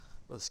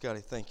Brother Scotty,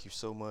 thank you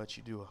so much.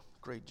 You do a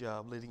great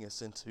job leading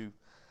us into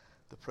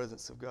the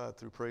presence of God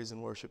through praise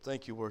and worship.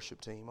 Thank you,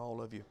 worship team.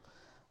 All of you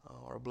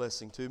are a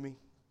blessing to me,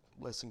 a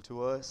blessing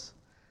to us.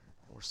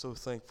 And we're so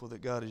thankful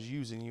that God is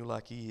using you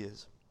like He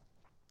is.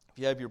 If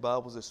you have your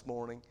Bibles this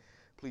morning,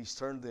 please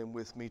turn them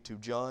with me to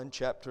John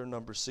chapter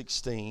number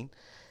 16.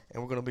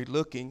 And we're going to be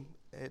looking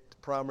at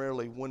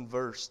primarily one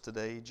verse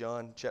today,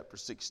 John chapter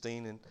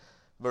 16 and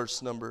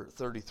verse number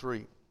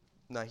 33.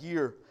 Now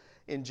here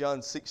in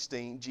John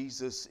 16,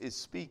 Jesus is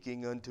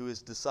speaking unto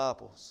His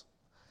disciples.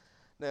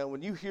 Now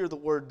when you hear the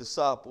word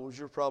disciples,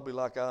 you're probably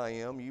like I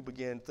am. You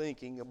began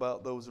thinking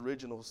about those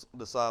original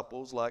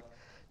disciples like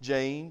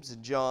James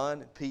and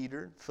John and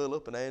Peter and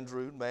Philip and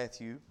Andrew and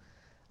Matthew.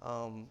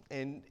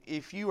 And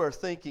if you are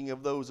thinking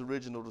of those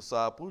original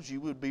disciples, you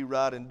would be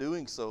right in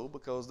doing so,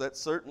 because that's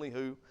certainly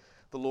who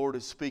the Lord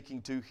is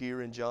speaking to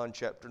here in John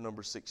chapter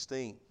number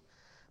 16.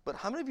 But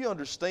how many of you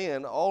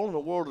understand all in the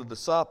world a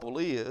disciple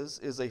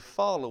is a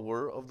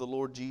follower of the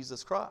Lord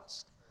Jesus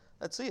Christ?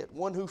 That's it.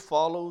 One who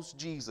follows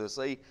Jesus,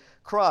 a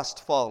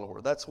Christ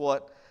follower. That's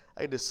what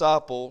a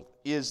disciple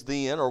is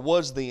then, or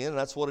was then, and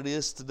that's what it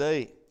is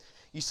today.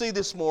 You see,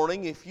 this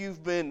morning, if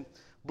you've been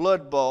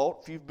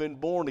blood-bought, if you've been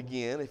born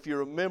again, if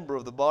you're a member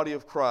of the body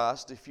of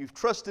Christ, if you've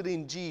trusted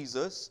in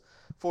Jesus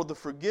for the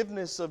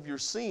forgiveness of your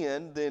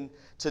sin, then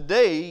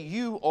today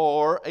you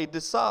are a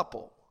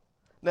disciple.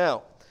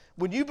 Now,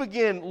 when you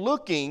begin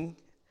looking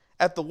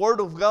at the Word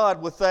of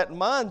God with that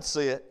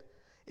mindset,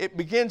 it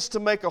begins to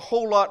make a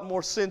whole lot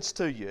more sense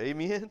to you.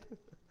 Amen?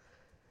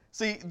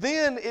 See,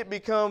 then it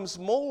becomes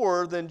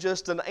more than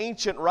just an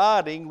ancient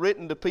writing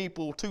written to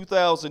people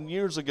 2,000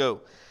 years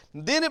ago.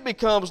 Then it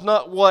becomes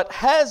not what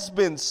has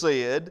been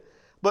said,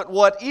 but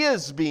what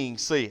is being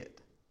said.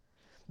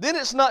 Then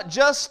it's not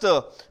just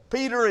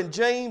Peter and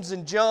James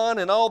and John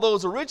and all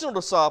those original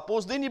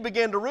disciples. Then you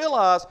begin to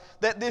realize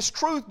that this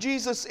truth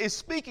Jesus is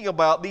speaking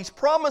about, these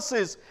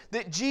promises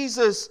that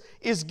Jesus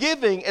is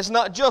giving, is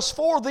not just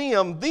for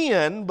them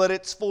then, but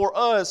it's for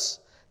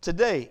us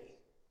today.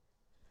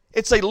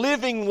 It's a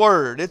living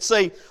word. It's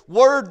a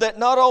word that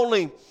not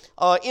only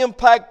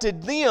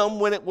impacted them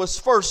when it was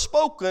first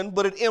spoken,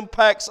 but it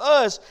impacts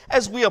us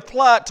as we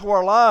apply it to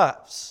our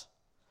lives.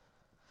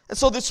 And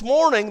so this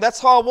morning,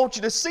 that's how I want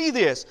you to see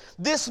this.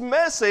 This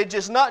message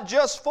is not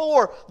just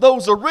for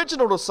those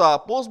original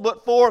disciples,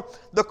 but for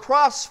the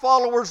Christ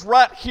followers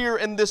right here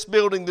in this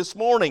building this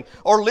morning,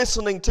 or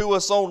listening to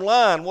us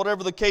online,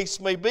 whatever the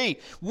case may be.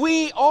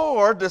 We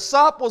are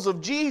disciples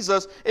of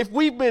Jesus if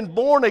we've been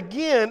born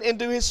again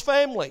into His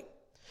family.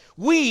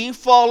 We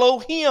follow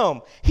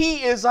Him. He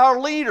is our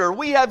leader.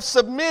 We have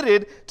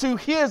submitted to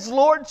His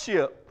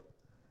lordship,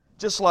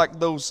 just like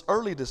those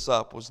early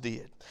disciples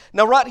did.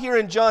 Now, right here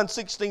in John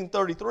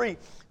 16:33,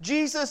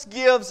 Jesus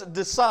gives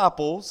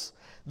disciples,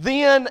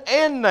 then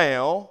and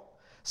now,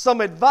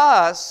 some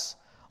advice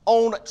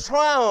on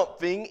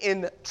triumphing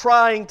in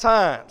trying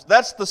times.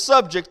 That's the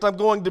subject I'm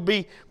going to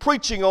be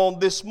preaching on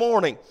this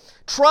morning.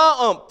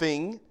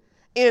 Triumphing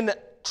in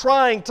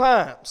trying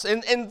times.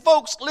 And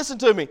folks, listen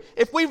to me.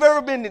 If we've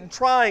ever been in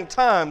trying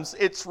times,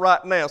 it's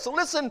right now. So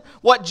listen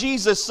what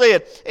Jesus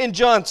said in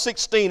John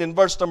 16 and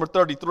verse number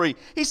 33.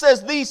 He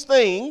says, "These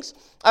things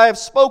I have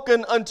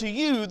spoken unto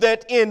you,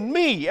 that in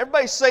me,"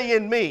 everybody say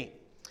in me.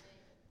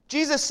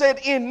 Jesus said,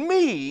 "In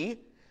me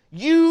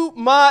you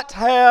might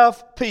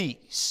have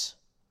peace."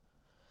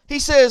 He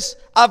says,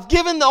 "I've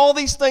given all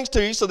these things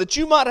to you so that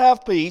you might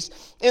have peace.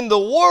 In the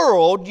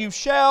world you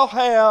shall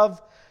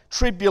have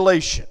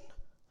tribulation.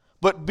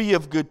 But be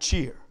of good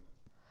cheer.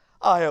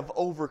 I have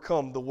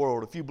overcome the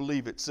world." If you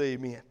believe it, say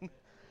amen.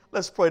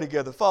 Let's pray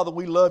together. Father,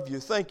 we love you.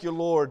 Thank you,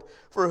 Lord,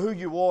 for who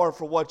you are,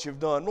 for what you've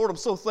done. Lord, I'm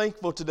so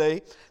thankful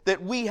today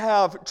that we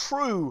have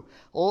true,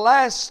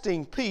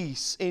 lasting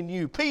peace in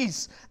you.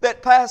 Peace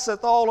that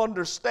passeth all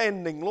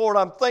understanding. Lord,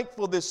 I'm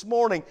thankful this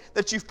morning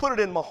that you've put it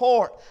in my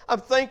heart.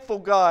 I'm thankful,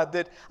 God,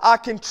 that I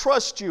can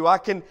trust you. I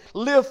can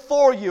live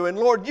for you. And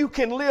Lord, you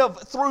can live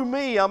through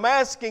me. I'm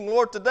asking,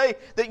 Lord, today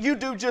that you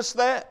do just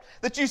that.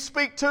 That you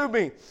speak to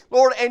me,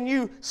 Lord, and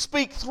you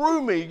speak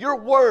through me your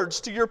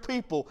words to your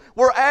people.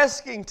 We're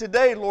asking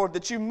today, Lord,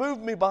 that you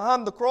move me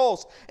behind the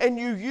cross and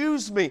you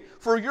use me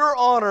for your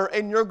honor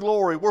and your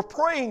glory. We're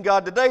praying,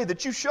 God, today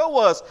that you show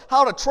us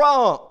how to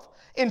triumph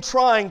in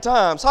trying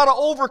times, how to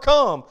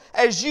overcome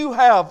as you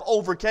have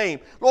overcame.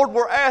 Lord,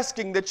 we're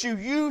asking that you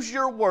use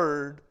your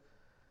word,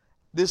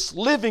 this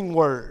living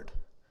word,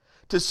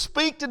 to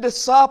speak to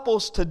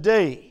disciples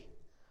today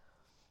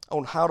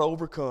on how to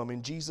overcome.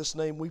 In Jesus'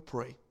 name we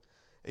pray.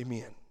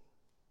 Amen.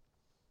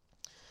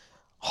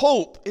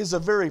 Hope is a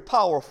very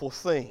powerful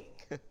thing.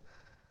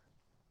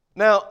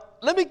 Now,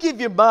 let me give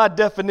you my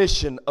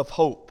definition of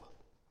hope.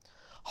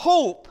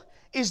 Hope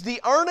is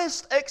the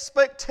earnest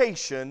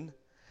expectation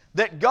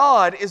that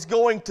God is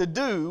going to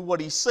do what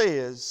He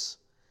says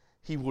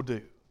He will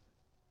do.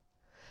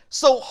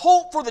 So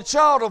hope for the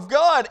child of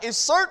God is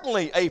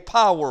certainly a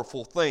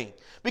powerful thing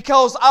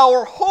because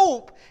our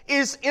hope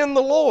is in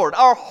the Lord.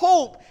 Our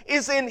hope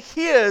is in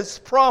His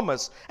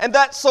promise. And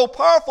that's so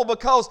powerful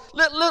because,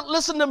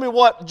 listen to me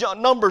what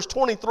Numbers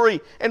 23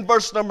 and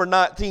verse number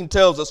 19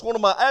 tells us. One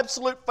of my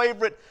absolute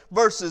favorite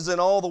verses in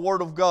all the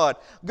Word of God.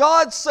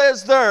 God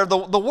says there, the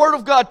Word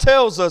of God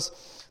tells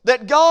us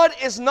that God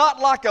is not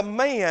like a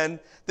man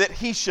that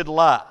He should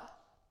lie.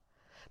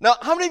 Now,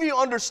 how many of you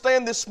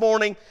understand this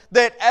morning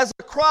that as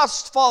a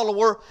Christ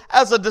follower,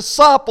 as a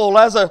disciple,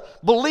 as a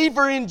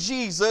believer in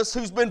Jesus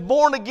who's been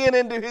born again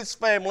into His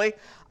family,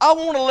 I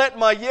want to let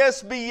my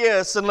yes be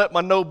yes and let my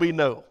no be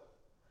no?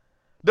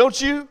 Don't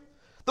you?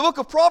 The book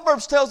of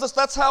Proverbs tells us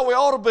that's how we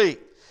ought to be.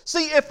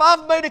 See, if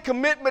I've made a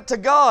commitment to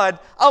God,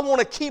 I want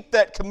to keep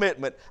that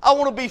commitment. I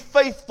want to be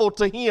faithful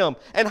to Him.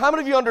 And how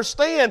many of you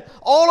understand,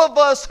 all of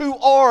us who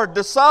are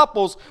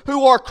disciples,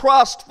 who are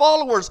Christ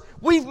followers,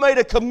 we've made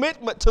a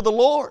commitment to the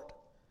Lord.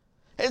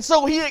 And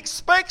so He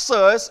expects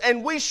us,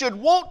 and we should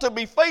want to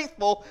be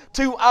faithful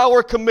to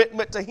our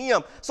commitment to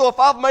Him. So if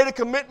I've made a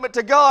commitment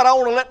to God, I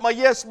want to let my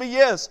yes be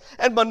yes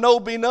and my no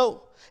be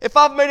no. If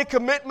I've made a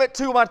commitment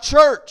to my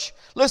church,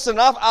 listen,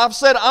 I've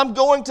said I'm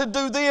going to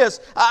do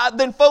this,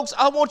 then folks,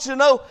 I want you to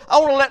know, I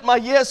want to let my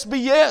yes be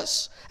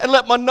yes and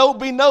let my no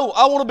be no.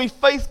 I want to be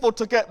faithful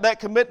to that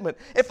commitment.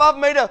 If I've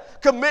made a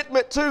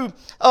commitment to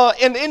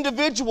an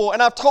individual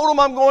and I've told them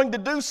I'm going to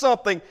do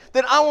something,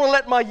 then I want to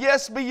let my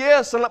yes be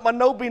yes and let my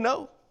no be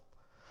no.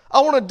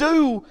 I want to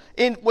do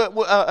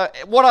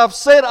what I've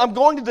said I'm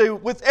going to do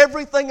with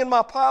everything in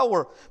my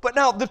power. But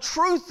now the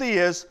truth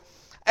is,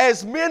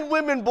 as men,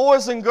 women,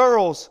 boys, and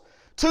girls,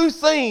 two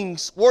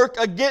things work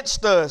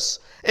against us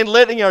in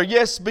letting our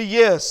yes be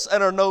yes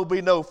and our no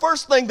be no.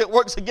 First thing that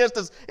works against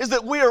us is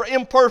that we are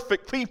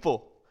imperfect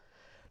people.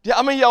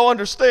 I mean, y'all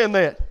understand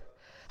that?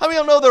 How many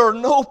of y'all know there are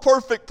no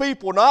perfect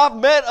people? Now, I've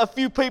met a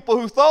few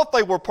people who thought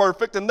they were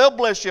perfect, and they'll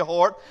bless your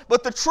heart.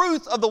 But the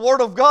truth of the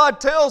Word of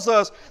God tells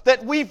us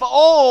that we've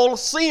all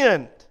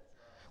sinned.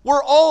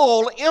 We're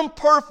all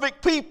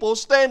imperfect people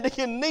standing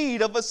in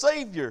need of a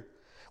Savior.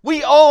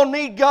 We all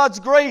need God's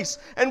grace,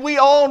 and we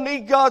all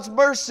need God's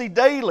mercy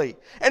daily.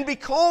 And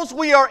because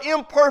we are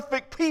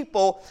imperfect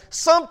people,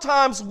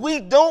 sometimes we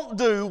don't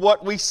do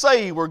what we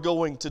say we're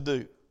going to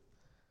do.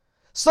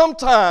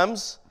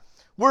 Sometimes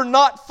we're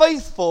not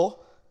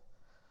faithful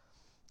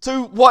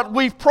to what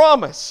we've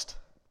promised.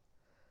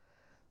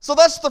 So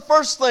that's the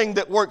first thing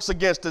that works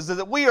against us, is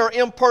that we are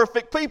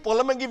imperfect people.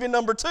 Let me give you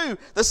number two.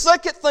 The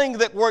second thing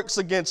that works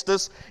against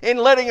us in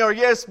letting our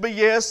yes be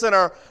yes and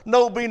our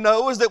no be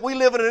no is that we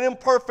live in an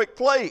imperfect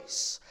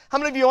place. How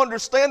many of you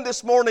understand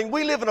this morning?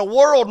 We live in a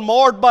world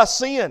marred by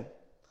sin.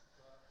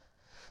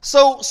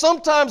 So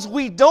sometimes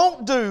we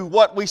don't do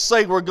what we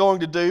say we're going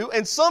to do,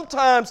 and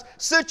sometimes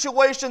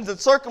situations and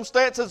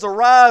circumstances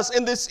arise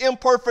in this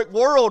imperfect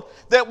world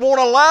that won't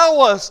allow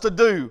us to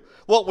do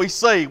what we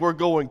say we're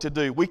going to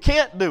do. We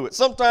can't do it.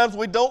 Sometimes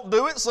we don't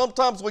do it,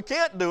 sometimes we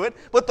can't do it,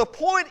 but the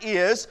point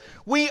is,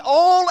 we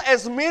all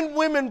as men,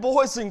 women,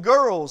 boys, and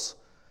girls,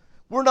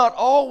 we're not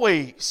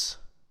always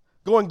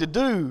going to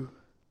do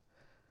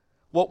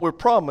what we're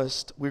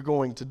promised we're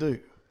going to do.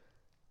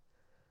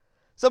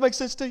 Does that make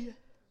sense to you?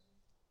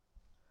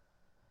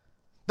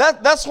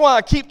 That's why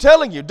I keep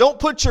telling you, don't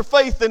put your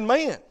faith in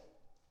man.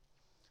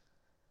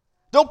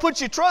 Don't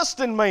put your trust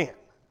in man.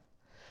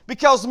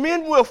 Because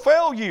men will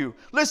fail you.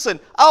 Listen,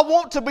 I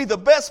want to be the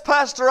best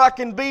pastor I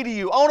can be to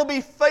you. I want to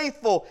be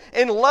faithful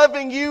in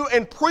loving you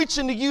and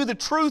preaching to you the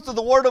truth of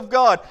the Word of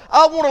God.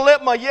 I want to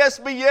let my yes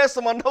be yes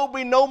and my no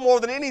be no more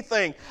than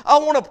anything. I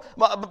want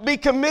to be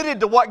committed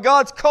to what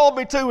God's called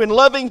me to in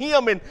loving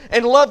Him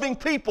and loving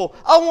people.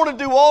 I want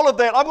to do all of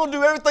that. I'm going to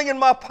do everything in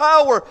my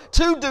power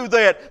to do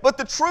that. But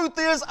the truth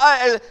is,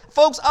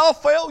 folks, I'll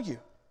fail you.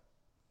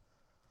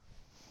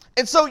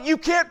 And so you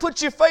can't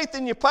put your faith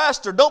in your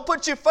pastor. Don't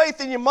put your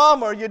faith in your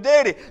mama or your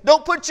daddy.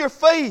 Don't put your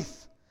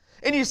faith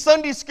in your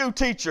Sunday school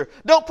teacher.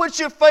 Don't put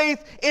your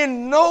faith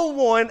in no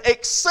one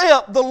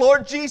except the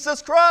Lord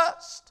Jesus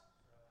Christ.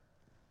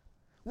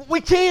 We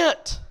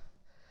can't.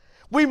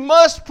 We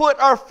must put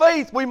our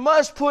faith, we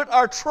must put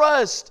our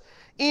trust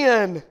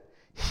in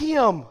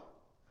Him.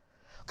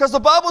 Because the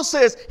Bible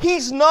says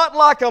He's not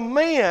like a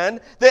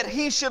man that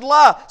He should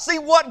lie. See,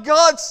 what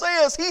God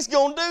says He's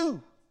going to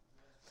do.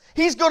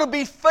 He's going to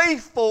be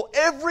faithful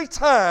every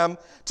time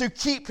to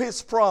keep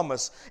His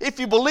promise. If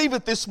you believe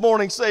it this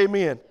morning, say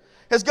amen.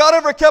 Has God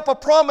ever kept a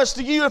promise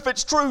to you? If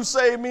it's true,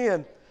 say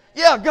amen.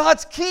 Yeah, God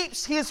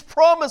keeps His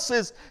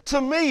promises to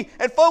me.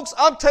 And folks,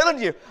 I'm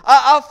telling you,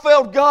 I've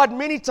failed God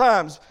many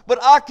times, but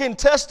I can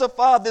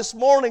testify this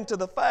morning to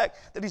the fact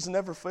that He's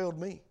never failed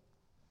me.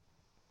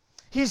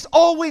 He's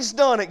always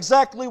done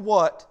exactly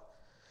what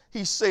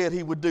He said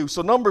He would do.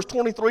 So Numbers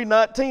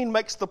 23:19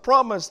 makes the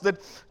promise that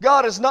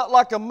God is not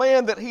like a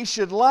man that He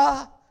should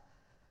lie.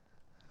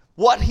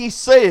 What He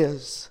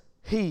says,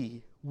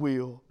 He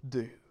will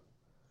do.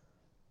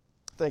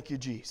 Thank you,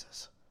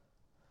 Jesus.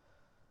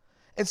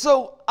 And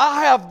so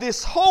I have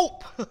this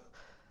hope.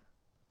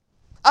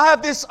 I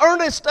have this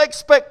earnest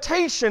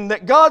expectation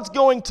that God's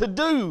going to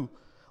do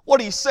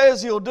what He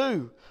says He'll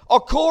do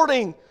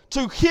according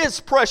to His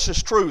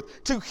precious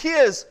truth, to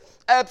His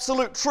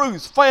absolute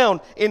truth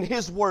found in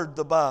His Word,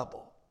 the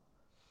Bible.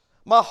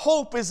 My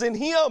hope is in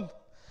Him.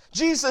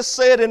 Jesus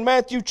said in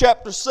Matthew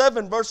chapter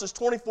 7, verses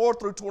 24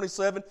 through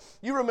 27,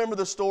 you remember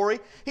the story.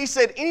 He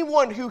said,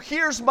 anyone who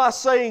hears my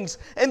sayings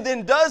and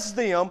then does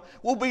them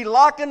will be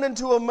likened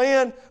unto a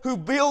man who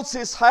builds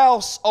his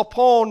house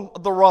upon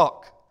the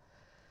rock.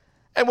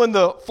 And when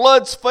the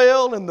floods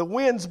fell and the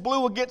winds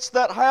blew against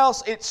that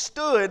house, it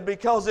stood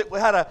because it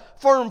had a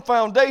firm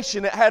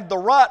foundation. It had the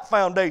right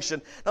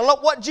foundation. Now,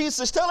 look, what Jesus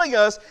is telling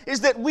us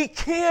is that we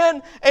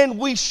can and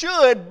we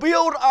should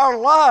build our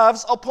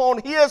lives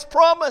upon His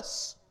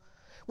promise.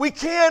 We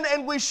can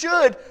and we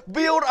should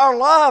build our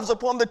lives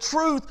upon the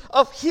truth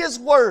of His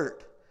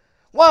Word.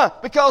 Why?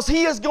 Because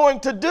He is going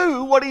to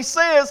do what He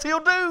says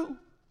He'll do.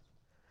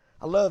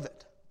 I love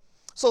it.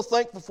 So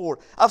thankful for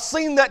it. I've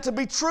seen that to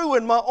be true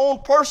in my own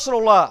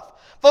personal life.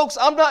 Folks,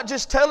 I'm not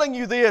just telling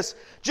you this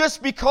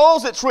just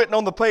because it's written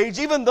on the page,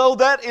 even though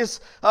that is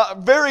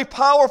very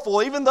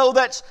powerful, even though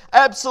that's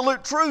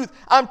absolute truth.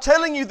 I'm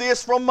telling you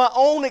this from my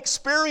own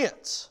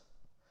experience.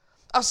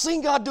 I've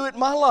seen God do it in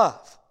my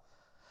life.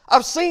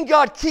 I've seen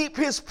God keep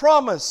His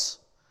promise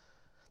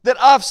that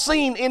I've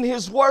seen in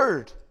His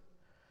Word.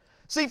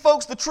 See,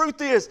 folks, the truth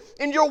is,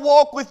 in your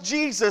walk with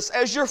Jesus,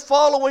 as you're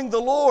following the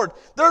Lord,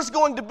 there's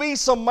going to be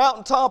some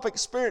mountaintop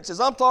experiences.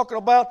 I'm talking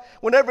about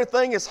when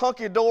everything is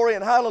hunky-dory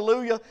and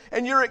hallelujah,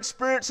 and you're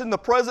experiencing the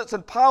presence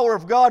and power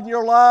of God in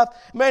your life.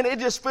 Man, it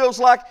just feels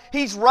like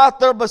He's right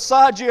there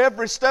beside you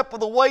every step of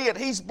the way, and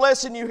He's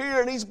blessing you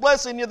here and He's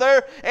blessing you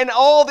there, and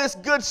all this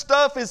good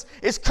stuff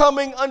is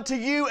coming unto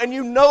you, and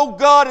you know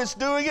God is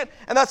doing it,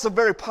 and that's a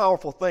very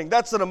powerful thing.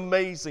 That's an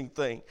amazing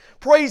thing.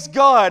 Praise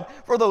God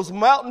for those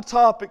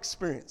mountaintop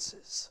experiences.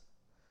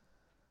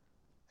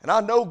 And I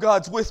know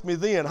God's with me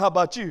then. How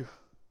about you?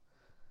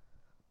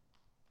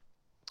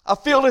 I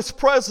feel His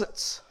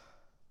presence.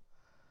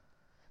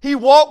 He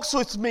walks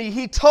with me.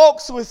 He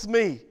talks with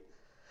me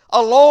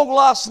along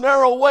life's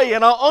narrow way.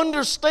 And I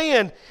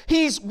understand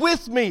He's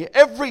with me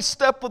every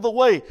step of the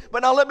way.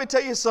 But now let me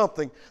tell you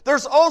something.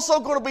 There's also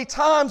going to be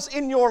times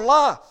in your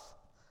life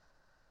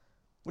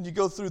when you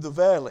go through the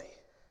valley.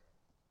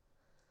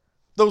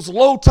 Those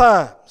low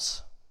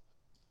times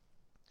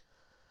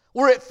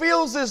where it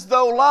feels as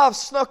though life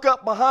snuck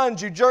up behind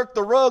you, jerked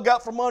the rug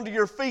out from under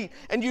your feet,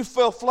 and you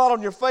fell flat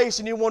on your face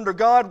and you wonder,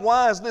 God,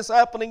 why is this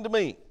happening to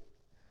me?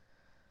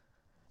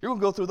 You're going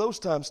to go through those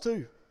times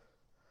too.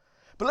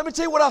 But let me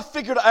tell you what I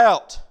figured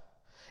out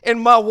in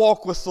my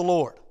walk with the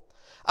Lord.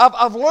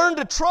 I've learned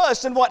to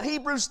trust in what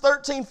Hebrews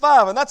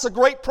 13:5, and that's a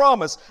great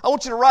promise. I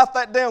want you to write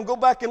that down. Go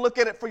back and look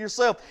at it for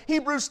yourself.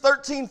 Hebrews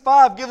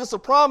 13:5 gives us a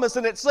promise,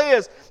 and it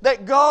says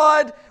that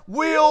God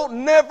will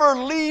never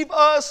leave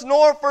us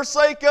nor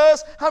forsake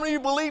us. How many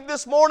of you believe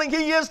this morning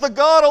He is the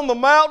God on the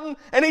mountain,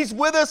 and He's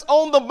with us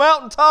on the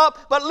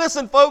mountaintop? But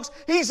listen, folks,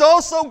 He's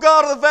also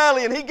God of the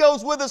valley, and He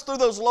goes with us through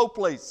those low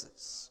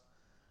places.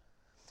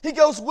 He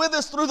goes with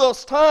us through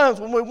those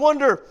times when we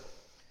wonder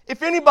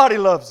if anybody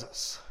loves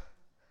us.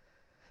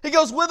 He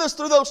goes with us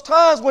through those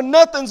times when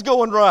nothing's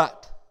going right.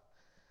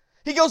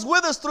 He goes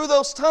with us through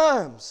those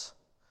times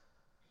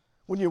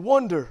when you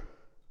wonder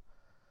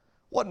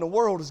what in the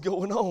world is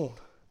going on.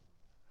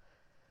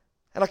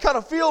 And I kind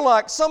of feel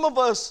like some of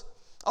us,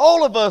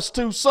 all of us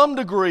to some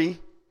degree,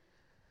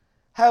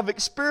 have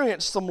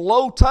experienced some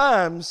low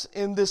times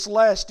in this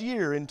last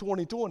year in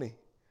 2020.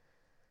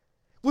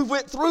 We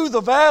went through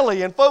the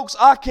valley, and folks,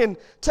 I can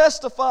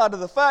testify to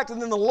the fact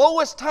that in the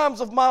lowest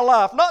times of my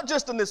life, not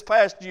just in this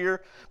past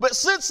year, but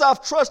since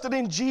I've trusted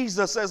in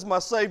Jesus as my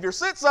Savior,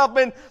 since I've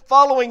been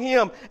following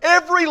Him,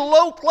 every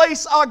low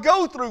place I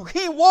go through,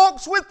 He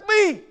walks with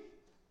me.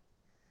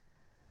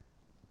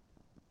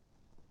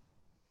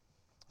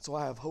 So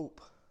I have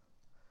hope.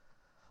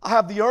 I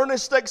have the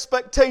earnest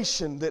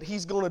expectation that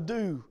He's going to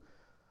do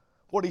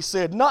what He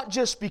said, not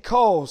just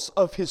because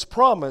of His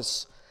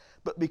promise,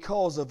 but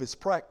because of His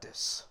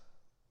practice.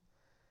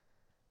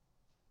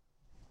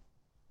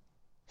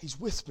 He's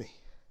with me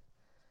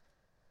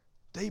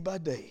day by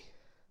day,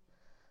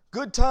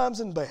 good times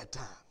and bad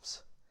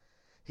times.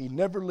 He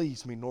never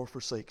leaves me nor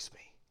forsakes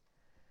me.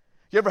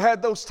 You ever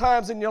had those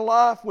times in your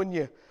life when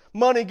your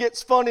money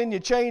gets funny and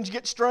your change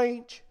gets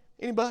strange?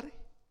 Anybody?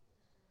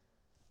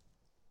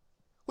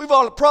 We've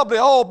probably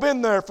all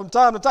been there from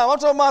time to time. I'm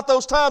talking about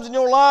those times in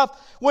your life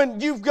when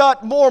you've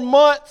got more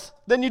month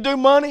than you do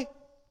money.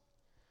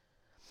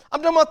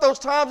 I'm talking about those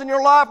times in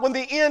your life when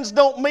the ends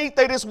don't meet,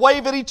 they just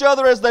wave at each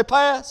other as they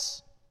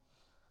pass.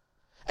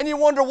 And you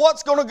wonder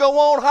what's going to go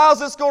on, how's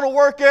this going to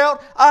work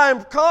out? I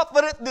am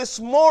confident this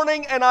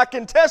morning, and I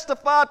can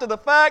testify to the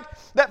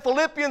fact that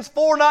Philippians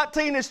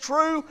 4:19 is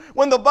true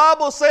when the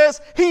Bible says,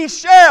 He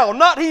shall,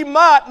 not He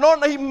might, nor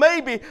He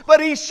maybe,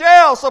 but He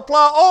shall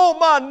supply all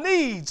my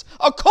needs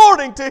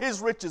according to His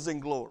riches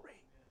and glory.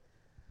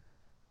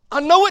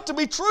 I know it to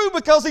be true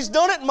because He's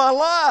done it in my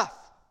life.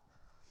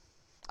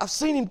 I've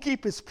seen Him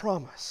keep His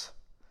promise.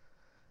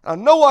 I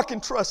know I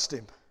can trust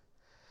Him.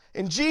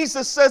 And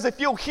Jesus says,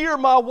 if you'll hear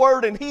my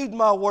word and heed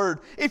my word,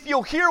 if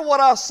you'll hear what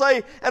I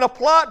say and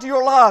apply it to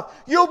your life,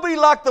 you'll be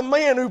like the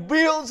man who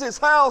builds his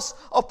house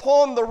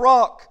upon the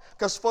rock.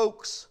 Because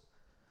folks,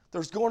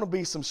 there's going to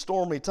be some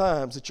stormy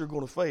times that you're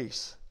going to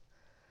face.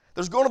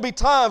 There's going to be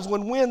times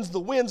when the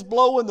winds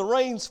blow and the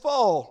rains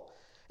fall.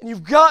 And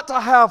you've got to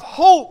have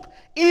hope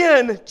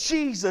in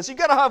Jesus. You've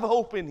got to have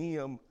hope in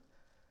Him.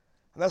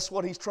 And that's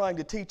what He's trying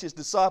to teach His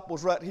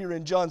disciples right here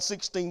in John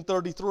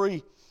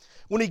 16:33.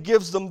 When He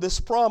gives them this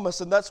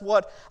promise, and that's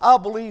what I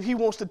believe He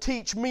wants to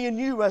teach me and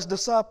you as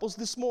disciples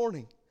this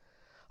morning.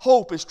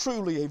 Hope is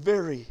truly a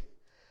very,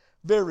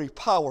 very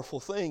powerful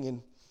thing,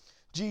 and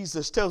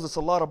Jesus tells us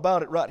a lot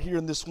about it right here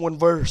in this one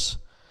verse.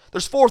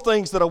 There's 4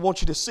 things that I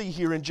want you to see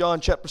here in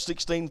John chapter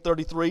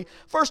 16:33.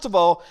 First of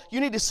all, you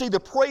need to see the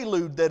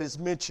prelude that is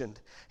mentioned.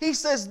 He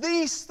says,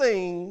 "These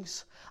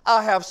things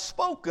I have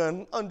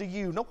spoken unto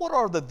you." Now, what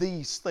are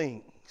these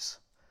things?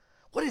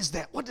 What is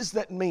that? What does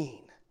that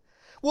mean?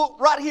 Well,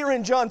 right here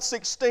in John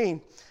 16,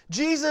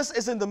 Jesus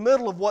is in the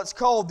middle of what's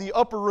called the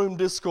Upper Room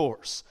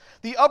Discourse.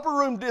 The Upper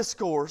Room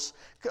Discourse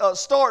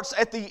starts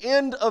at the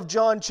end of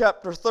John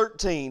chapter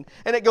 13,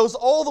 and it goes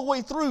all the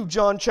way through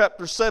John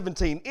chapter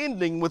 17,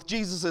 ending with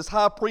Jesus'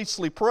 high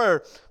priestly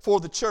prayer for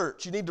the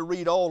church. You need to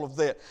read all of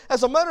that.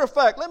 As a matter of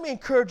fact, let me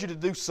encourage you to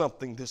do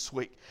something this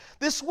week.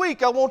 This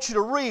week, I want you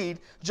to read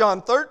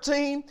John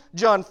 13,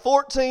 John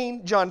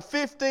 14, John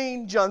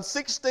 15, John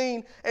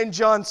 16, and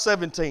John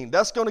 17.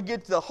 That's going to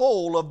get the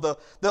whole of the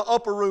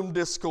Upper Room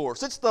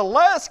Discourse. It's the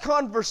last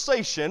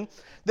conversation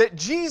that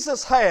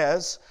Jesus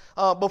has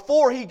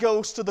before He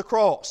goes to the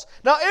cross.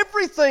 Now,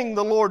 everything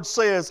the Lord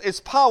says is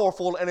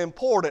powerful and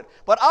important,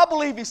 but I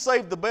believe He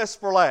saved the best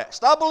for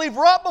last. I believe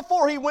right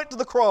before He went to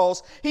the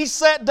cross, He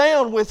sat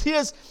down with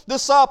His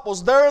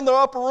disciples there in the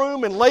upper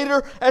room, and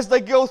later as they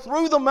go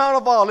through the Mount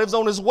of Olives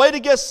on His way to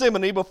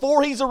Gethsemane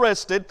before He's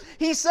arrested,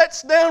 He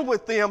sits down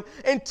with them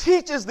and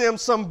teaches them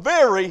some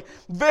very,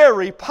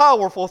 very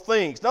powerful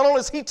things. Not only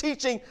is He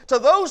teaching to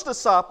those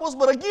disciples,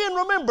 but again,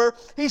 remember,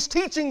 He's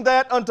teaching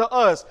that unto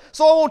us.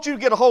 So I want you to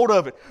get a hold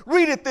of it.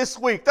 Read it this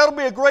week. That'll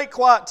be a great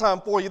quiet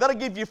time for you. That'll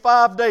give you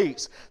 5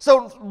 days.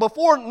 So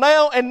before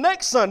now and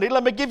next Sunday,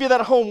 let me give you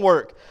that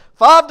homework.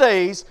 5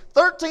 days,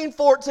 13,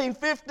 14,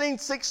 15,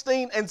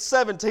 16, and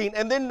 17.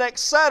 And then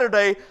next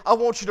Saturday, I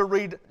want you to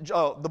read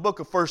the book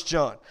of 1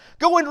 John.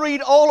 Go and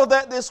read all of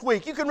that this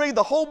week. You can read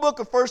the whole book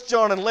of 1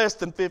 John in less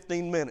than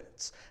 15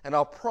 minutes. And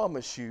I'll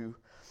promise you,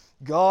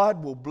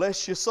 God will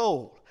bless your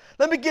soul.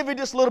 Let me give you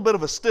just a little bit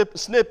of a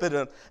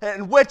snippet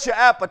and whet your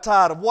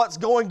appetite of what's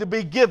going to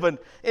be given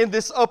in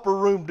this Upper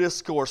Room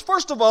Discourse.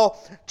 First of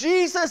all,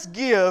 Jesus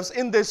gives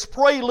in this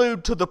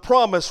prelude to the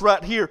promise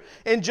right here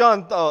in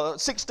John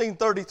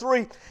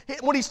 16:33,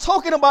 when He's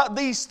talking about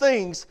these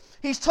things,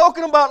 He's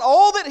talking about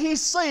all that He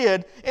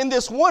said in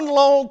this one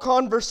long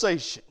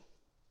conversation.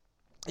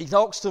 He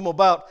talks to them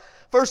about,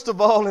 first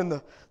of all, in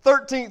the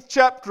 13th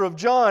chapter of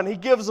John, He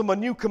gives them a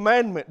new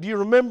commandment. Do you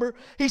remember?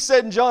 He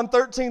said in John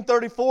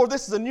 13:34,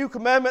 "This is a new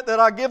commandment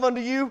that I give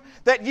unto you,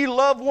 that ye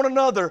love one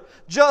another,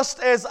 just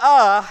as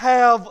I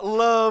have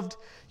loved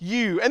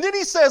you." And then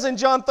He says in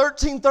John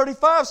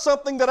 13:35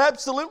 something that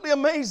absolutely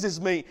amazes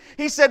me.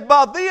 He said,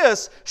 "By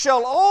this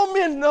shall all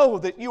men know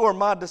that you are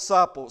my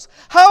disciples."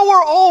 How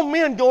are all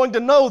men going to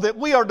know that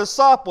we are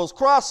disciples,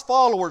 Christ's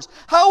followers?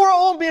 How are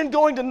all men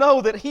going to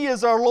know that He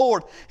is our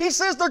Lord? He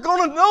says they're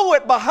going to know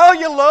it by how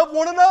you love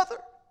one another.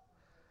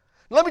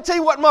 Let me tell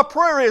you what my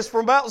prayer is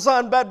for Mount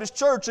Zion Baptist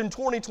Church in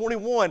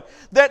 2021.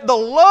 That the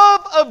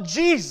love of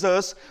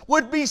Jesus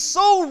would be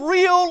so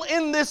real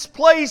in this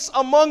place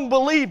among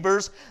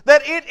believers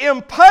that it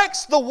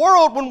impacts the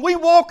world when we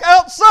walk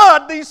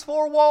outside these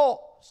 4 walls.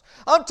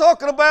 I'm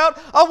talking about,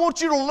 I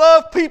want you to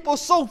love people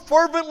so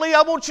fervently.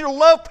 I want you to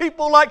love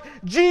people like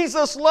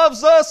Jesus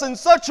loves us in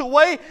such a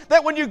way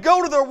that when you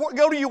go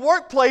to your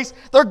workplace,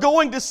 they're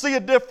going to see a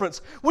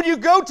difference. When you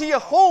go to your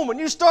home and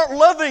you start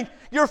loving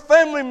your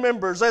family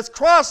members as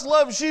Christ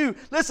loves you,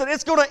 listen,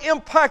 it's going to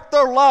impact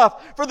their life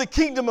for the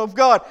kingdom of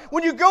God.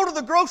 When you go to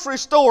the grocery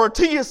store or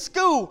to your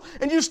school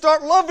and you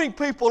start loving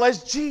people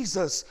as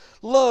Jesus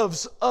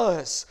loves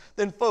us,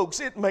 then folks,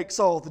 it makes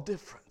all the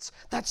difference.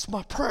 That's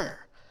my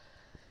prayer.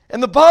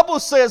 And the Bible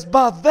says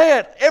by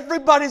that,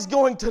 everybody's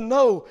going to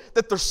know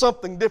that there's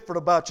something different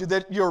about you,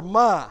 that you're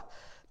my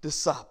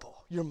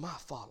disciple, you're my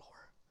follower.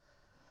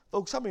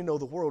 Folks, how many know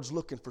the world's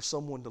looking for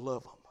someone to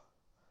love them?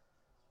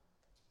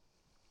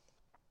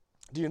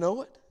 Do you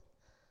know it?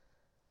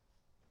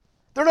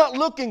 They're not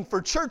looking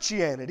for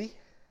churchianity,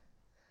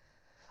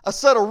 a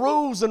set of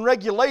rules and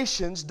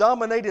regulations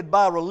dominated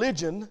by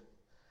religion.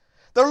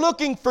 They're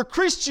looking for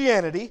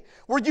Christianity,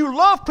 where you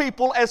love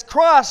people as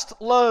Christ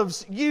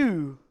loves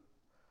you.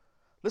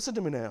 Listen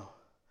to me now.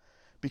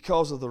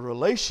 Because of the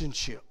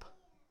relationship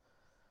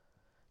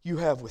you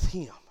have with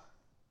Him.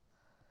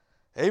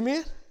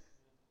 Amen?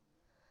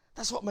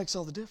 That's what makes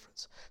all the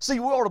difference. See,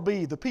 we ought to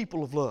be the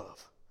people of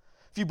love.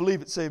 If you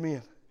believe it, say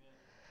amen.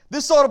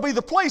 This ought to be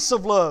the place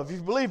of love. If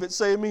you believe it,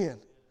 say amen.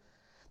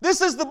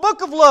 This is the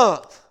book of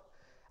love.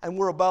 And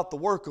we're about the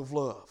work of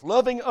love,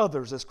 loving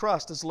others as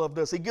Christ has loved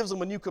us. He gives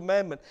them a new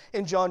commandment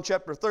in John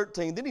chapter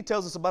 13. Then he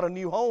tells us about a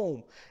new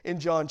home in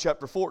John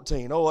chapter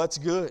 14. Oh, that's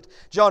good.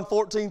 John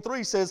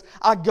 14:3 says,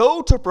 I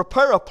go to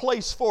prepare a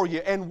place for you,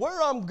 and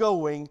where I'm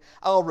going,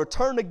 I'll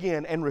return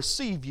again and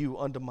receive you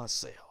unto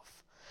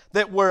myself,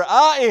 that where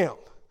I am,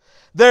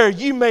 there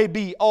you may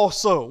be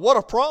also. What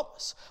a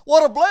promise.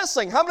 What a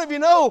blessing. How many of you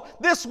know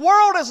this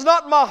world is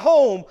not my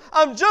home?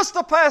 I'm just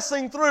a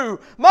passing through.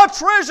 My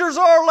treasures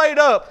are laid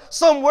up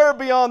somewhere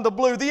beyond the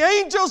blue. The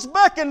angels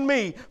beckon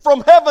me from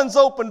heaven's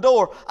open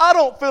door. I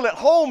don't feel at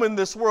home in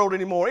this world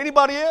anymore.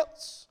 Anybody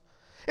else?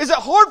 Is it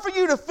hard for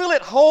you to feel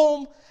at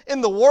home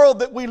in the world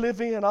that we live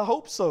in? I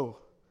hope so.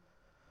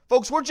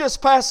 Folks, we're just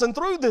passing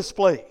through this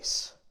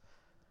place.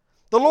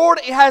 The Lord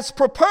has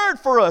prepared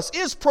for us,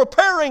 is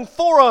preparing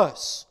for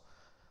us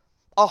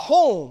a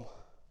home,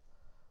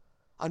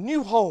 a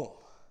new home.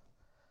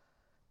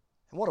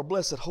 And what a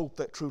blessed hope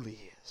that truly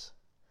is.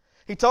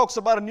 He talks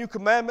about a new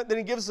commandment, then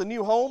he gives us a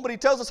new home, but he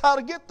tells us how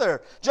to get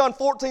there. John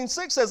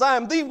 14:6 says, I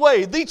am the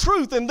way, the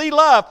truth, and the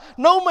life.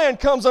 No man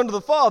comes unto the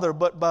Father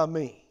but by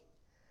me.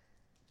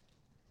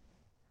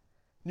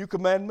 New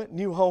commandment,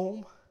 new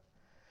home.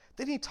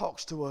 Then he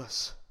talks to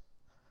us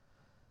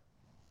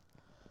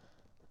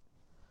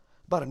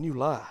about a new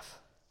life.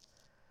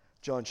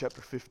 John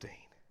chapter 15.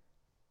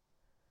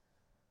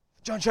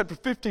 John chapter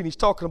 15, he's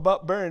talking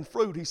about bearing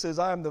fruit. He says,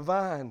 I am the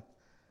vine,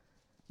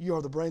 you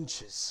are the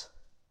branches.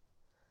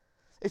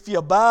 If you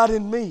abide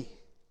in me,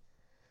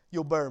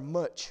 you'll bear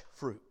much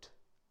fruit.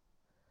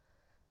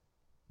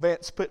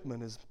 Vance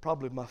Pitman is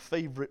probably my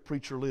favorite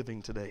preacher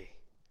living today.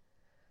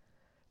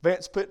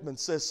 Vance Pitman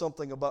says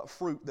something about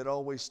fruit that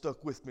always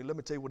stuck with me. Let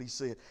me tell you what he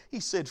said. He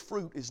said,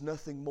 fruit is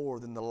nothing more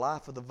than the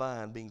life of the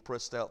vine being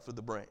pressed out through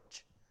the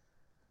branch.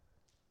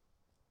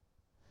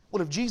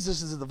 Well, if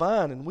Jesus is the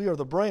vine and we are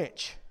the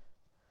branch,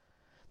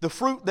 the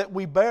fruit that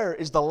we bear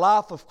is the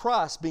life of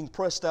Christ being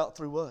pressed out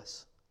through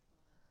us.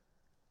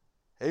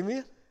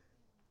 Amen?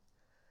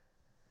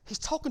 He's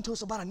talking to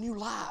us about a new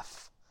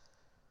life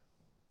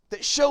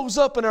that shows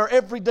up in our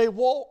everyday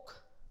walk.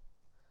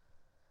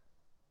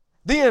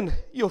 Then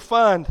you'll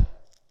find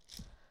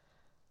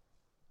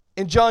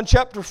in John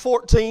chapter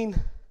 14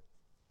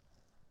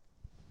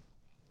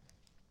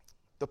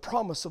 the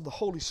promise of the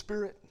Holy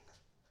Spirit.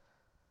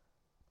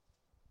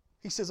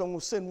 He says, I'm going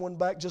to send one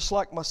back just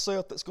like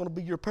myself that's going to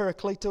be your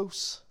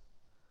Parakletos.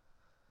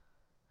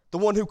 The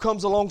one who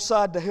comes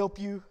alongside to help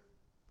you.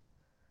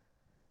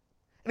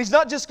 And he's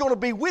not just going to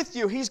be with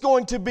you, he's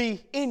going to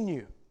be in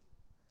you.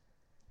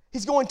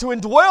 He's going to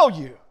indwell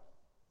you.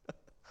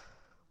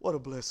 What a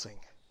blessing.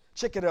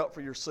 Check it out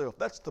for yourself.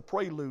 That's the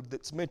prelude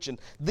that's mentioned.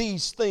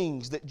 These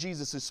things that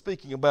Jesus is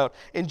speaking about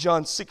in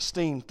John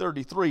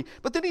 16:33.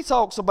 But then he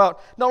talks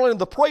about not only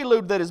the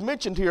prelude that is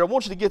mentioned here, I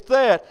want you to get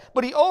that,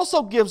 but he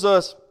also gives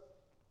us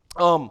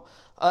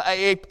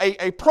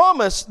a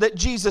promise that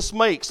Jesus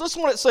makes.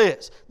 Listen to what it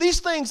says. These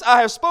things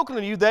I have spoken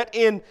to you, that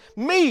in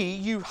me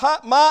you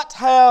might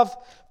have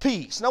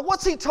peace. Now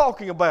what's he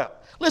talking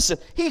about? Listen,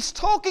 he's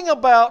talking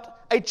about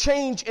a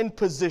change in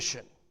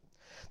position.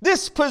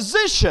 This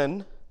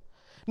position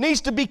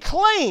needs to be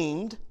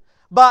claimed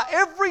by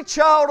every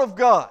child of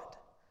God.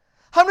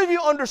 How many of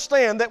you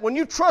understand that when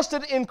you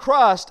trusted in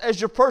Christ as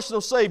your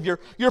personal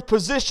Savior, your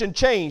position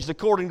changed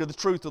according to the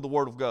truth of the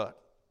Word of God?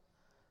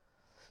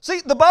 See,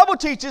 the Bible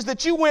teaches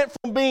that you went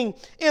from being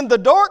in the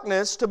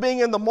darkness to being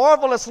in the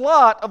marvelous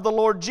light of the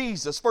Lord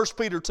Jesus, 1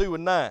 Peter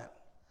 2:9.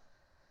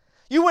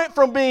 You went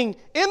from being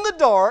in the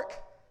dark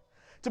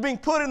to being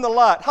put in the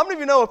light. How many of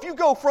you know if you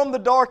go from the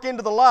dark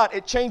into the light,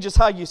 it changes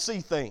how you see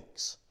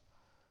things?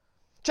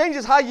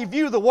 Changes how you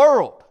view the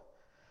world.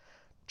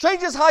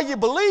 Changes how you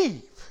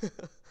believe.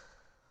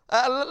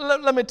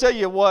 Let me tell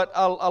you what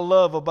I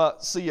love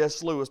about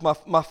C.S. Lewis.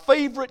 My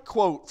favorite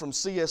quote from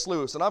C.S.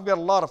 Lewis, and I've got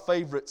a lot of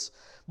favorites,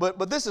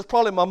 but this is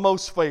probably my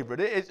most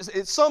favorite.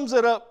 It sums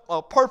it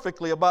up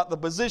perfectly about the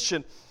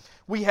position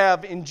we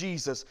have in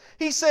Jesus.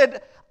 He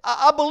said,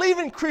 I believe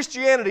in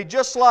Christianity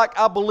just like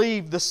I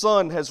believe the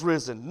sun has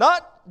risen.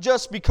 Not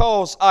just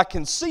because I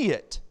can see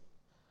it,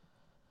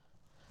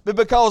 but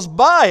because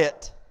by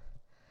it,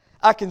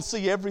 I can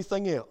see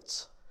everything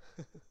else.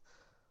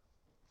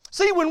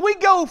 See, when we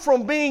go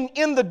from being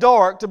in the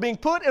dark to being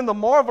put in the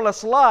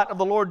marvelous light of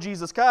the Lord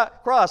Jesus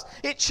Christ,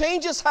 it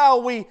changes how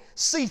we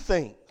see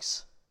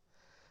things.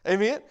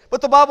 Amen?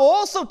 But the Bible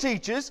also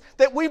teaches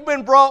that we've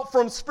been brought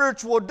from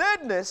spiritual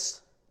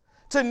deadness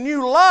to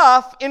new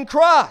life in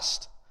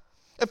Christ.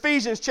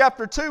 Ephesians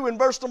chapter 2 and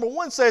verse number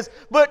 1 says,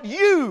 but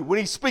you, when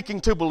he's speaking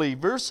to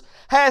believers,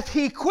 hath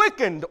he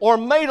quickened or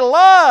made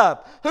alive,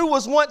 who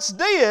was once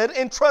dead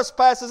in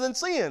trespasses and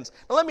sins.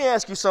 Now let me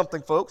ask you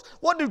something, folks.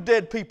 What do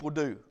dead people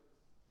do?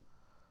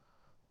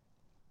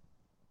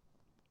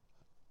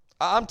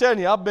 I'm telling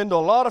you, I've been to a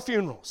lot of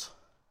funerals.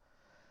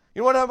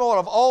 You know what I've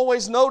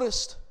always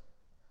noticed?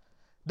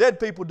 Dead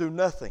people do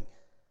nothing.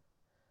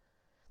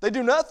 They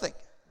do nothing.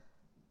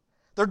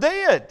 They're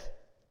dead.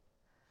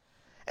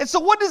 And so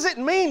what does it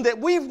mean that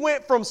we've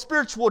went from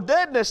spiritual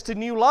deadness to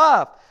new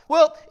life?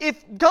 Well,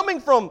 if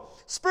coming from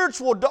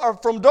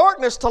from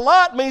darkness to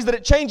light means that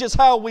it changes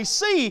how we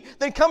see,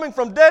 then coming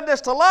from deadness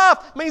to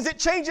life means it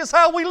changes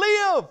how we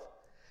live,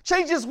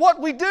 changes what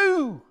we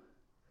do.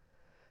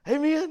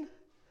 Amen?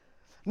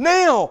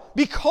 Now,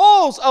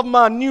 because of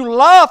my new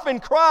life in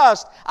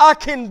Christ, I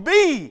can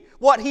be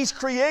what He's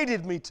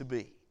created me to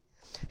be.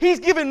 He's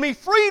given me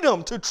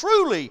freedom to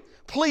truly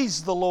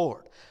please the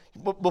Lord.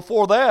 But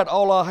before that,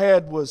 all I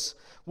had was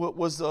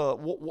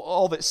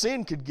all that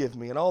sin could give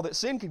me, and all that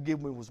sin could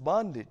give me was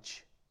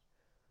bondage.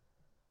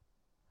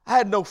 I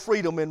had no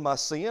freedom in my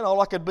sin. All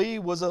I could be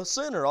was a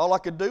sinner. All I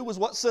could do was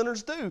what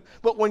sinners do.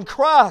 But when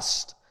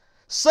Christ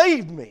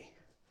saved me,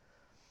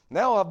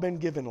 now I've been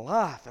given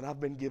life and I've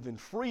been given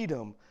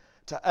freedom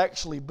to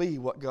actually be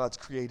what God's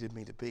created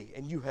me to be.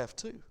 And you have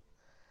too.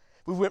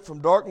 We went from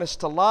darkness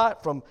to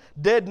light, from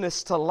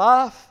deadness to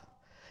life.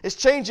 It's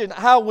changing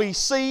how we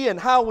see and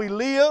how we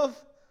live.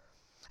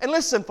 And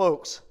listen,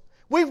 folks,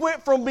 we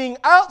went from being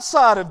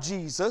outside of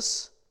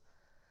Jesus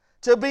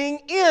to being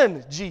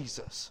in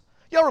Jesus.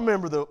 Y'all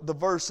remember the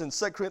verse in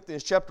 2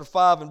 Corinthians chapter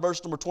 5 and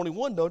verse number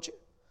 21, don't you?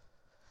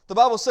 The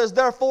Bible says,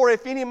 therefore,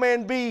 if any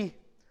man be,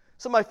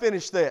 somebody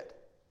finish that,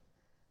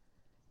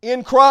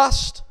 in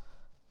Christ,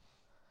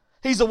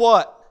 he's a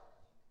what?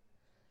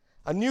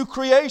 A new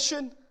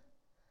creation.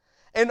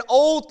 And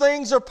old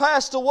things are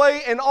passed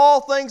away and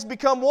all things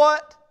become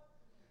what?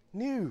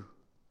 New.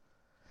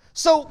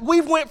 So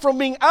we went from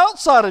being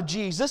outside of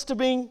Jesus to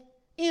being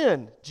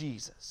in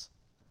Jesus.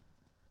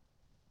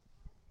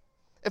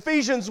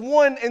 Ephesians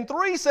 1 and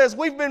 3 says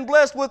we've been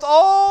blessed with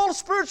all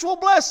spiritual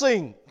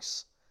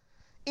blessings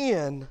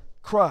in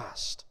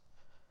Christ.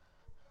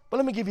 But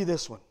let me give you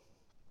this one.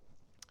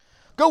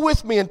 Go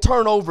with me and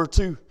turn over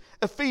to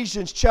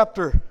Ephesians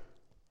chapter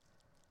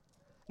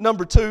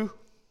number 2.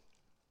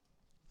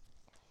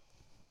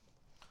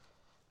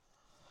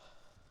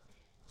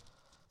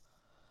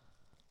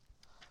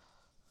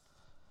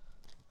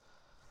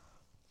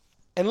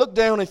 And look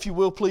down, if you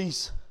will,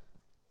 please,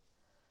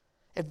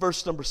 at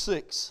verse number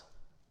 6.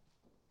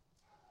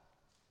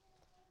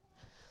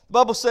 The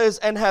Bible says,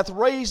 and hath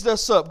raised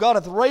us up. God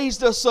hath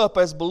raised us up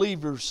as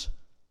believers,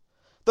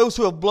 those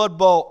who have blood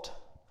bought,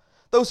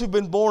 those who've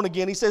been born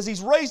again. He says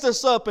He's raised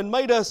us up and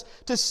made us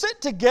to sit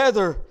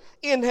together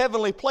in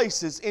heavenly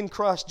places in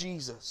Christ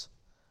Jesus.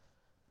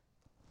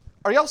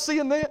 Are y'all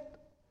seeing that?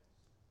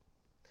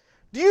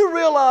 Do you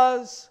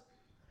realize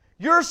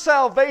your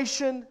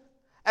salvation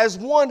as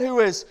one who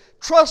has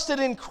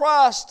trusted in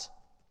Christ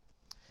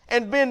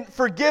and been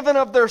forgiven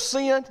of their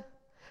sin?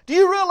 Do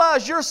you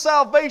realize your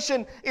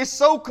salvation is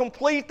so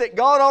complete that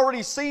God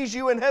already sees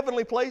you in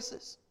heavenly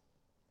places?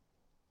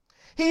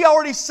 He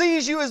already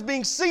sees you as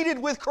being seated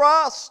with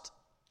Christ.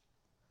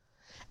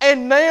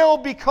 And now,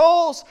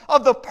 because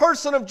of the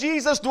person of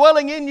Jesus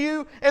dwelling in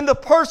you and the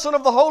person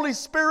of the Holy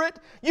Spirit,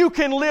 you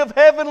can live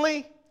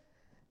heavenly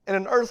in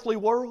an earthly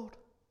world.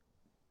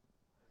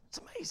 It's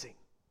amazing.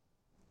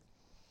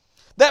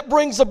 That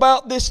brings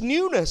about this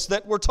newness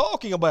that we're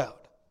talking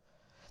about.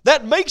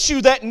 That makes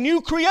you that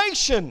new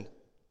creation.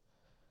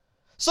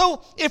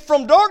 So, if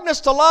from darkness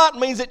to light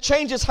means it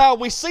changes how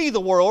we see the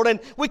world, and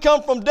we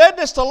come from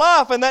deadness to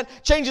life, and that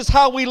changes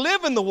how we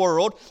live in the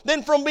world,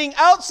 then from being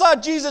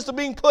outside Jesus to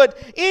being put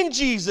in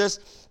Jesus,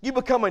 you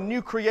become a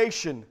new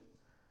creation,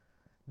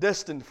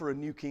 destined for a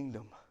new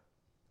kingdom.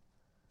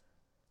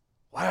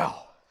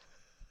 Wow.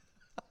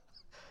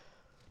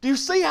 Do you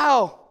see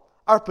how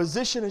our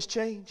position has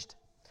changed?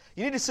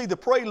 You need to see the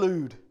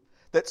prelude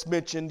that's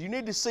mentioned. You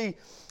need to see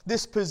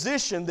this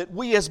position that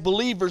we as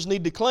believers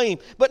need to claim.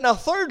 But now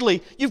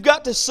thirdly, you've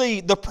got to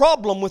see the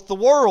problem with the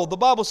world. The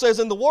Bible says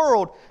in the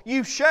world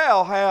you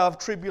shall have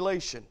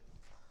tribulation.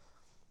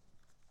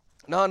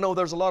 Now I know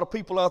there's a lot of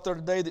people out there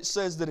today that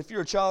says that if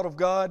you're a child of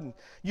God and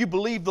you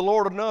believe the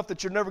Lord enough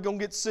that you're never going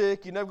to get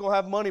sick, you're never going to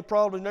have money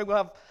problems, you're never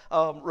going to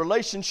have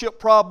relationship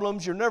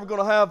problems, you're never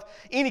going to have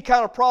any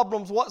kind of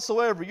problems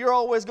whatsoever. You're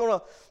always going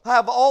to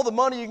have all the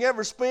money you can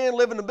ever spend,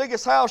 live in the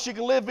biggest house you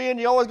can live in,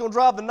 you're always going to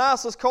drive the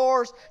nicest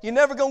cars, you're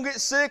never going to get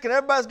sick, and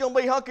everybody's going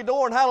to be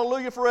hunky-dory and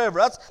hallelujah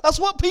forever. That's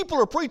what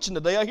people are preaching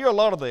today. I hear a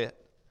lot of that.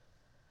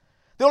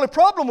 The only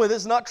problem with it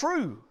is not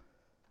true.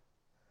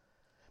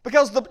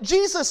 Because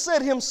Jesus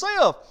said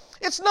Himself,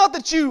 it's not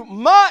that you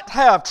might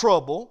have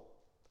trouble.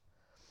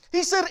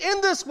 He said,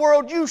 in this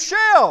world you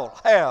shall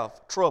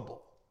have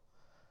trouble.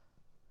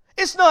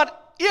 It's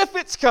not if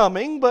it's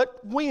coming, but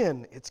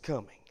when it's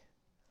coming.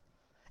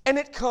 And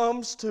it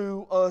comes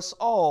to us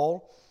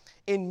all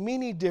in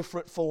many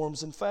different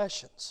forms and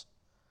fashions.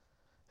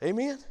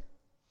 Amen?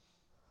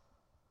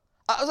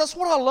 That's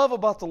what I love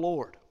about the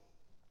Lord.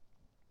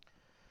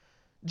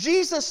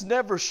 Jesus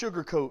never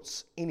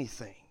sugarcoats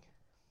anything.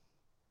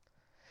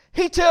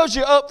 He tells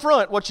you up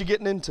front what you're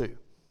getting into.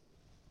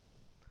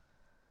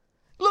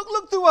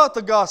 Look throughout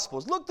the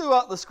Gospels. Look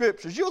throughout the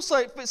Scriptures. You'll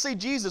see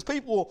Jesus.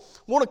 People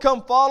want to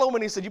come follow Him,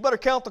 and He said, you better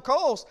count the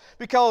cost,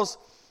 because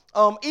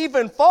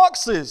even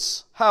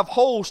foxes have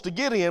holes to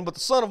get in, but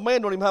the Son of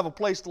Man don't even have a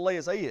place to lay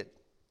His head.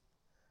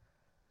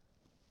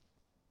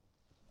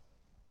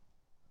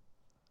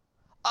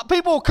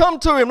 People will come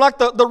to him like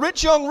the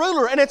rich young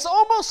ruler, and it's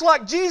almost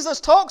like Jesus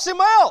talks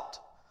him out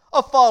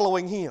of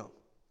following him.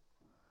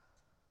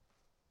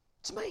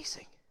 It's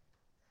amazing.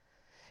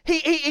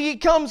 He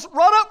comes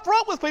right up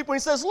front with people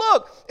and he says,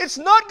 look, it's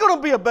not going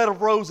to be a bed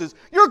of roses.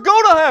 You're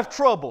going to have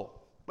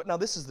trouble. But now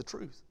this is the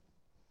truth.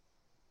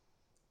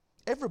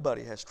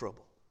 Everybody has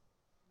trouble.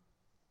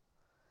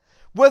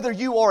 Whether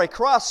you are a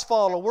Christ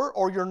follower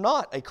or you're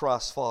not a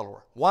Christ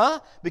follower. Why?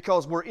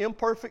 Because we're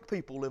imperfect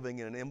people living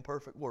in an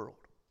imperfect world.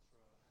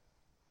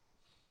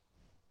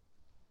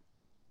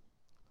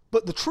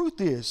 But the truth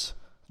is,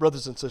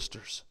 brothers and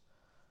sisters,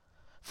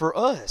 for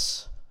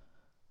us,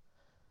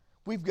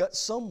 we've got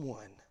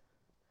someone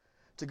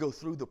to go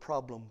through the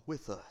problem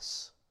with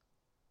us.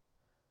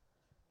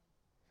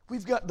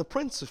 We've got the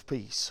Prince of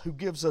Peace who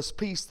gives us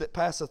peace that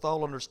passeth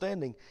all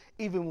understanding,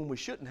 even when we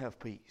shouldn't have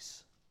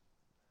peace.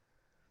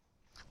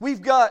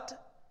 We've got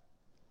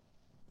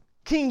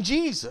King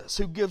Jesus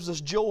who gives us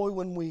joy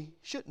when we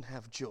shouldn't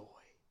have joy.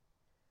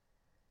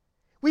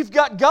 We've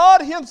got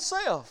God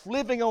Himself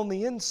living on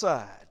the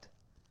inside,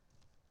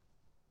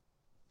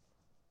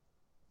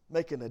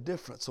 making a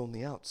difference on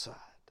the outside.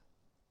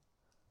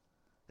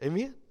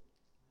 Amen?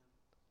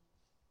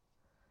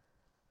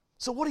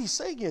 So what he's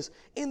saying is,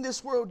 in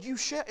this world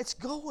it's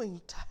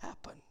going to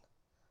happen.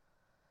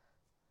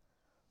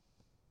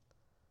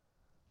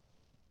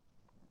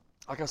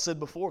 Like I said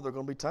before, there are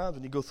going to be times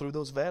when you go through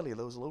those valleys,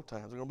 those low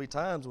times. There are going to be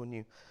times when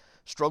you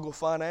struggle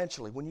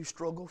financially, when you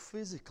struggle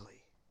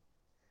physically.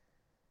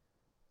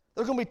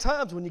 There are going to be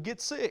times when you get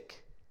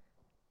sick.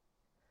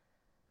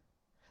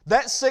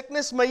 That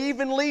sickness may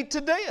even lead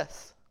to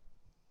death.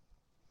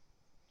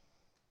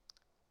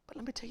 But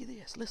let me tell you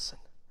this, listen.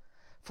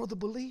 For the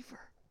believer,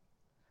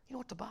 you know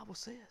what the Bible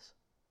says?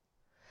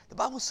 The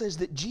Bible says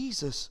that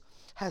Jesus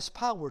has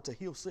power to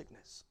heal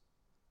sickness.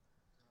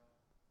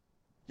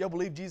 Y'all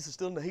believe Jesus is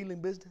still in the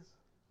healing business?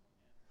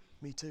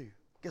 Me too.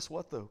 Guess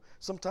what though?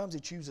 Sometimes He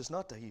chooses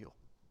not to heal.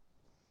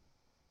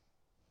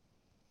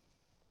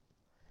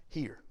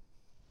 Here.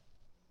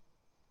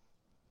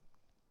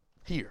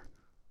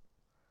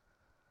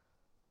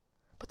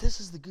 But this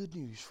is the good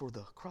news for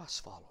the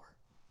Christ follower.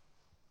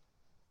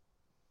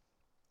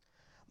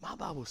 My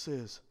Bible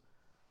says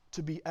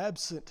to be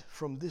absent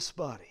from this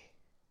body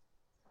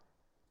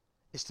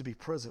is to be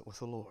present with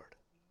the Lord.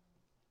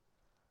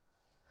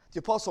 The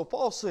Apostle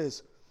Paul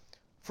says,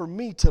 for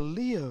me to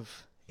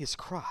live is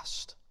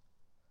Christ,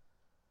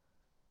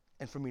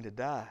 and for me to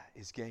die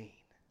is gain.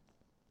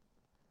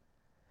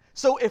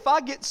 So if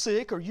I get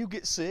sick or you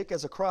get sick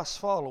as a Christ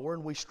follower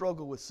and we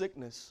struggle with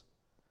sickness,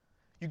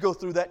 you go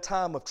through that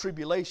time of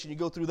tribulation, you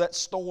go through that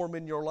storm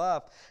in your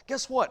life,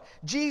 guess what?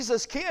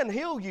 Jesus can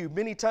heal you.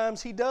 Many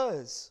times He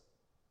does.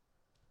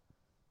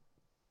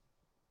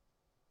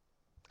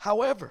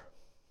 However,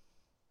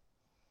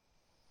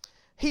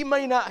 He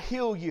may not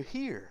heal you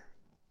here.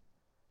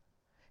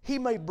 He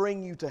may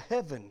bring you to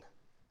heaven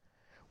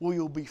where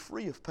you'll be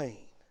free of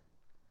pain,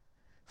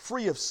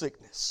 free of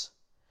sickness,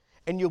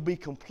 and you'll be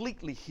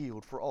completely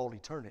healed for all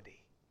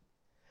eternity.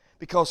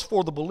 Because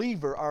for the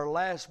believer, our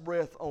last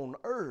breath on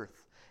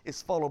earth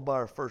is followed by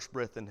our first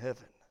breath in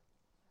heaven.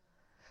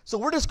 So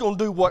we're just going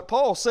to do what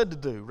Paul said to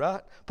do,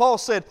 right? Paul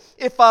said,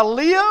 if I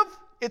live,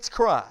 it's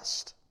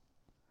Christ.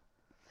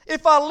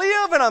 If I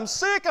live and I'm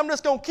sick, I'm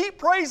just going to keep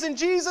praising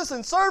Jesus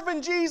and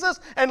serving Jesus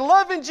and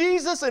loving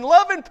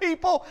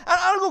people. And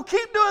I'm going to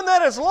keep doing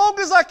that as long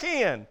as I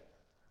can.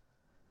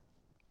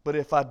 But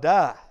if I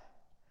die,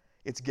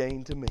 it's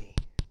gain to me.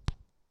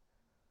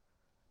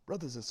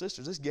 Brothers and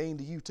sisters, it's gain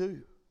to you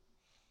too.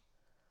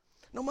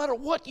 No matter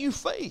what you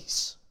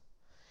face,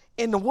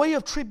 in the way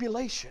of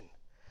tribulation,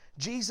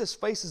 Jesus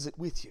faces it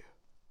with you.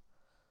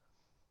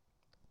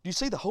 Do you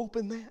see the hope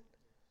in that?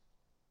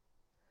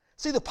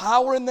 See the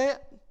power in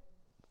that?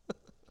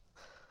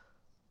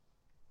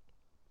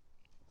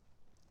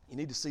 You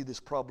need to see this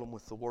problem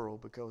with the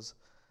world, because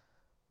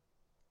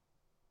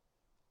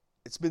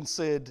it's been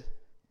said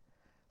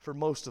for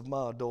most of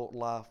my adult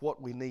life,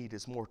 what we need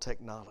is more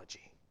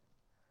technology.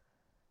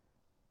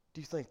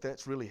 Do you think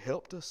that's really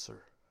helped us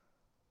or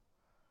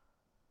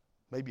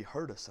maybe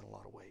hurt us in a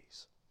lot of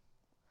ways?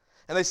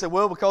 And they say,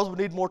 well, because we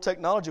need more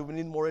technology, we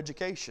need more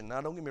education.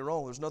 Now, don't get me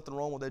wrong, there's nothing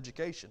wrong with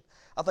education.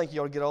 I think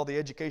you ought to get all the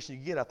education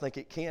you get. I think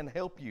it can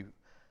help you.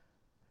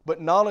 But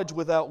knowledge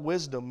without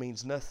wisdom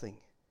means nothing.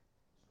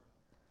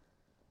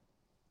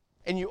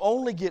 And you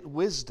only get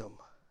wisdom.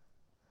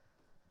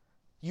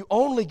 You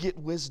only get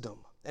wisdom.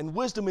 And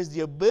wisdom is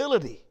the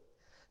ability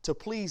to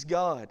please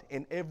God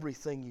in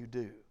everything you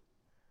do.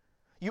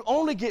 You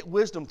only get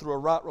wisdom through a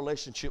right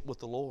relationship with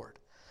the Lord.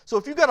 So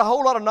if you've got a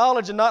whole lot of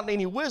knowledge and not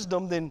any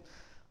wisdom, then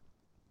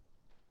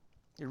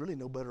you're really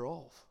no better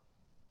off.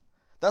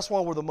 That's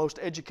why we're the most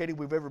educated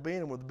we've ever been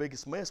and we're the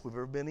biggest mess we've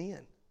ever been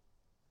in.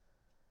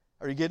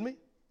 Are you getting me?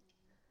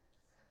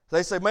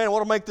 They say, man, what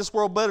will make this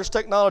world better is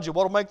technology.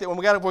 What will make that? When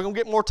we're going to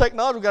get more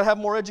technology, we've got to have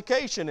more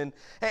education. And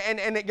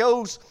it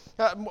goes,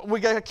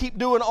 we got to keep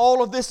doing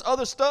all of this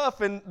other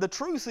stuff. And the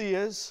truth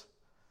is,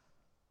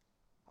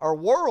 our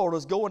world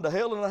is going to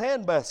hell in a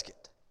handbasket.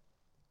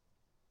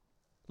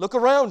 Look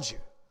around you.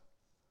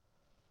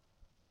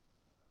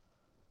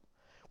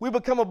 We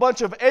become a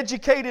bunch of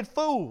educated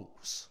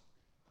fools.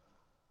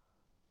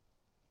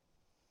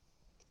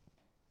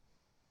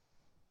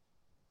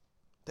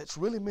 That's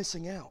really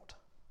missing out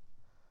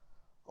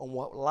on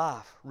what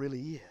life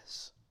really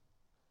is.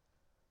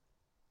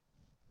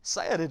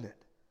 Sad, isn't it?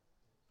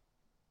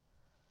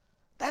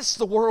 That's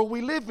the world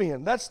we live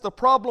in. That's the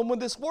problem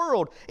with this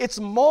world. It's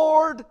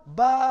marred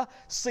by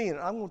sin.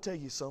 I'm going to tell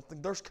you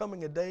something. There's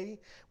coming a day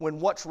when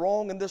what's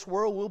wrong in this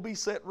world will be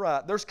set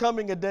right. There's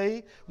coming a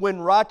day when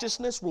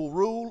righteousness will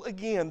rule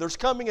again. There's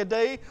coming a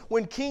day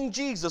when King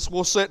Jesus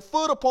will set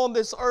foot upon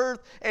this earth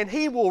and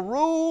He will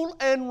rule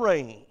and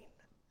reign.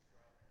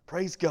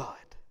 Praise God.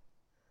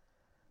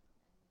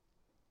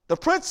 The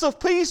Prince of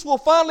Peace will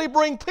finally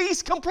bring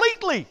peace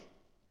completely.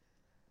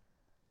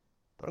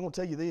 But I'm going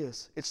to tell you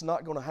this, it's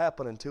not going to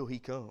happen until He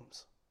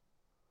comes.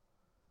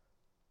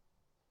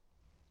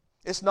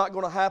 It's not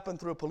going to happen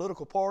through a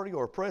political party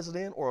or a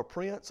president or a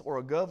prince or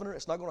a governor.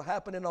 It's not going to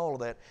happen in all of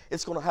that.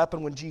 It's going to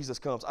happen when Jesus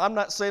comes. I'm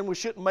not saying we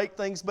shouldn't make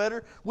things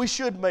better. We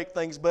should make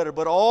things better.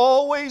 But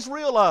always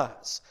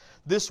realize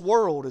this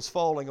world is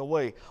falling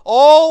away.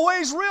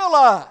 Always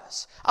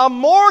realize I'm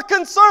more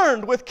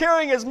concerned with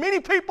carrying as many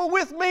people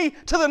with me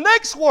to the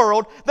next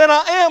world than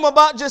I am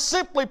about just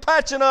simply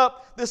patching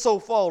up this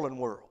old fallen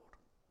world.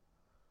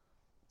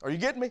 Are you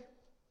getting me?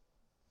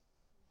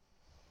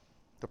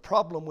 The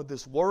problem with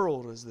this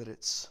world is that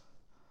it's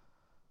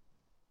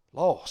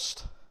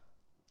lost.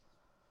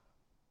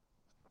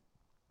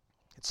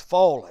 It's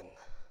fallen.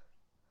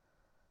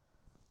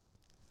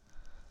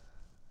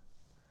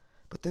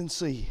 But then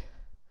see,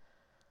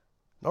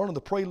 not only the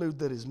prelude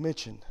that is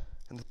mentioned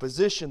and the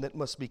position that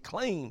must be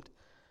claimed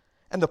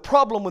and the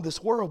problem with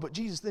this world, but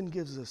Jesus then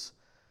gives us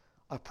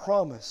a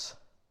promise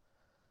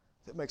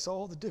that makes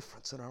all the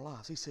difference in our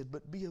lives. He said,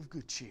 but be of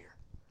good cheer.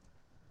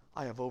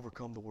 I have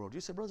overcome the world.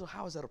 You say, brother,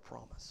 how is that a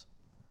promise?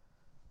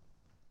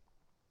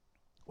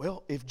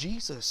 Well, if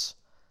Jesus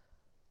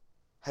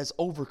has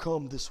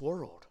overcome this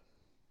world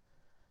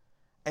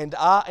and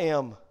I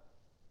am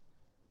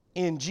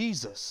in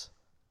Jesus,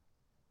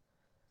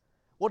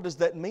 what does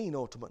that mean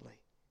ultimately?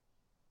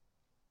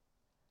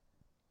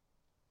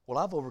 Well,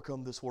 I've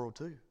overcome this world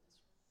too.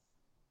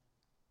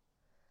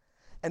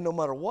 And no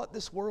matter what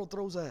this world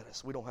throws at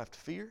us, we don't have to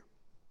fear.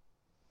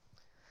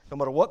 No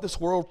matter what this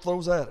world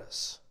throws at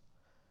us,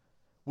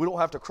 we don't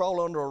have to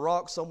crawl under a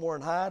rock somewhere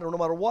and hide, or no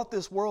matter what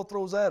this world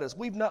throws at us.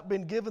 We've not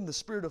been given the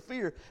spirit of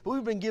fear, but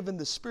we've been given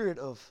the spirit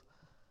of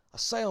a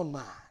sound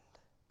mind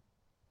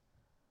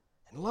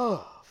and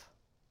love,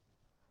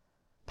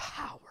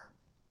 power.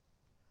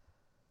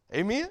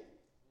 Amen?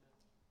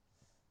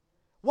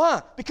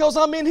 Why? Because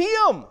I'm in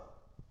Him.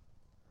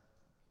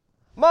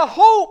 My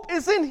hope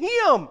is in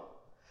Him.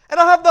 And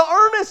I have the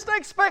earnest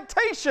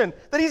expectation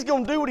that He's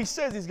going to do what He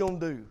says He's going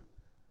to do.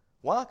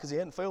 Why? Because He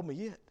hasn't failed me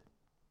yet.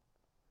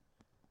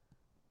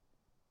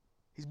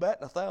 He's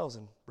batting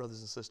 1,000, brothers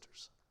and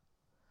sisters.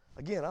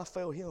 Again, I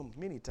fail Him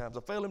many times.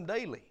 I fail Him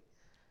daily.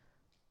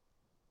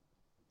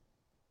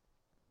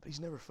 But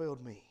He's never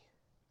failed me.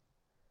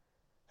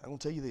 I'm going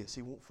to tell you this,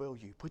 He won't fail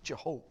you. Put your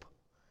hope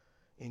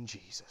in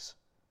Jesus.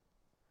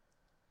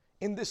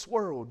 In this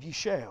world ye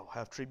shall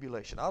have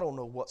tribulation. I don't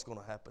know what's going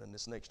to happen in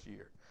this next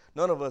year.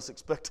 None of us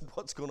expected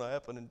what's going to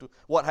happen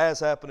what has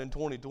happened in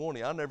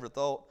 2020. I never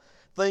thought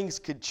things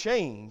could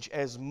change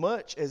as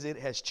much as it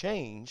has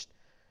changed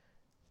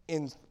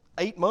in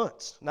 8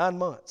 months, 9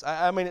 months.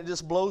 I mean, it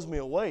just blows me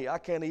away. I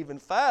can't even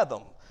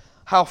fathom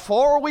how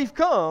far we've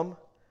come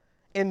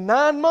in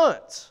 9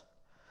 months.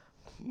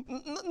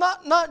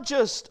 Not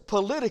just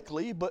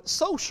politically, but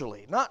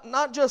socially.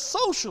 Not just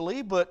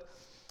socially, but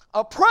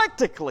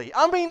practically.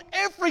 I mean,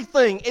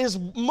 everything is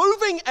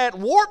moving at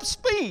warp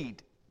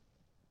speed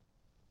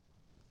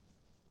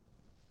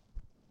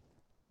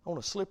on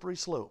a slippery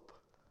slope.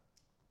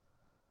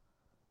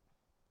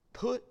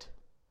 Put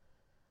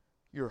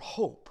your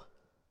hope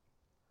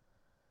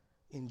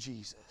in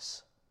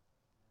Jesus.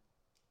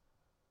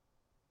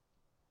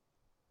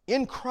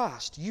 In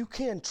Christ, you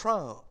can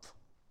triumph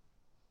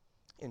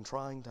in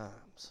trying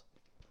times.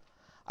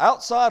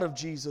 Outside of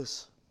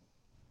Jesus,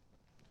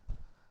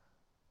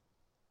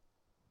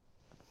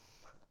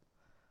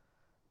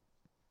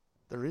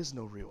 there is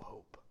no real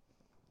hope.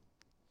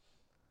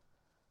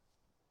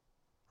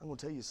 I'm going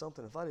to tell you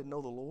something. If I didn't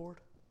know the Lord,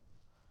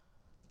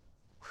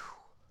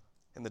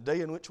 in the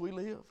day in which we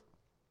live,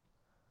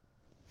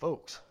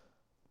 folks,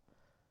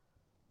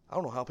 I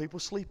don't know how people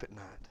sleep at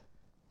night.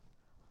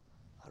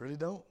 I really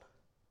don't.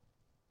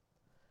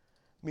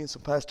 Me and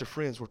some pastor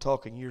friends were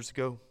talking years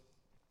ago.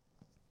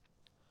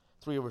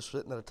 3 of us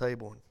sitting at a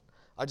table, and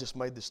I just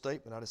made this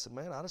statement. I just said,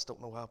 man, I just don't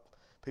know how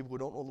people who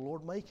don't know the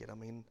Lord make it. I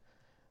mean,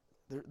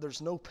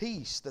 there's no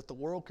peace that the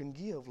world can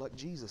give like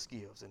Jesus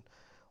gives. And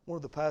one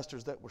of the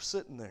pastors that were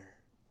sitting there,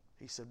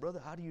 he said,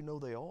 brother, how do you know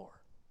they are?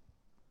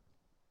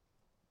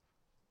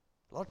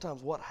 A lot of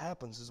times what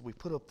happens is we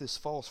put up this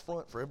false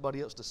front for everybody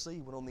else to see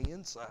when on the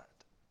inside,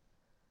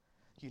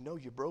 you know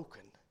you're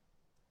broken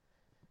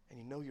and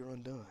you know you're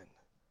undone.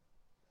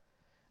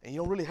 And you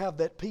don't really have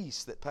that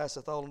peace that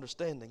passeth all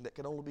understanding that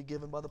can only be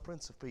given by the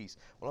Prince of Peace.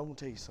 Well, I'm going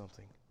to tell you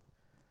something.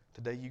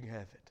 Today you can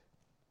have it.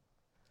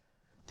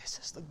 This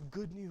is the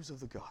good news of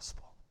the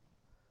gospel.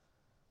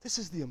 This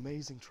is the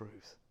amazing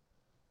truth.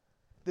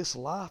 This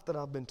life that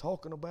I've been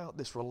talking about,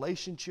 this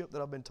relationship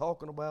that I've been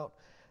talking about,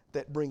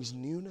 that brings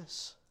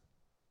newness,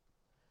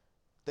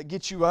 that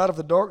gets you out of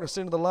the darkness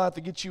into the light,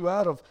 that gets you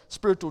out of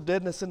spiritual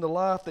deadness into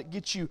life, that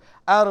gets you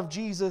out of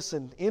Jesus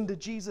and into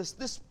Jesus.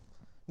 This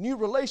new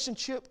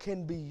relationship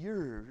can be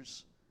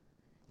yours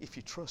if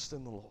you trust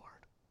in the Lord.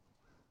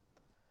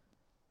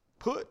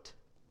 Put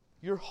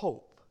your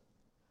hope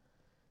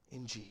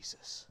in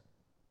Jesus.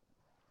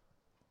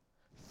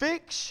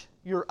 Fix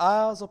your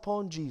eyes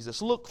upon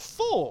Jesus. Look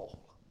full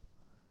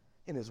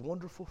in His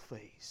wonderful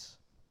face.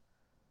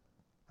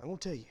 I'm going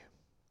to tell you,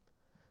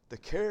 the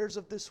cares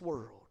of this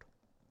world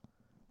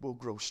will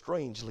grow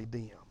strangely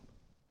dim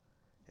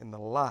in the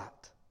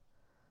light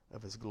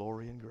of His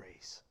glory and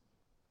grace.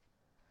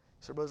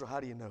 So, brother, how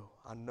do you know?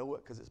 I know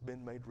it because it's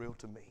been made real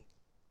to me.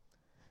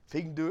 If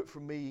He can do it for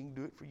me, He can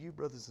do it for you,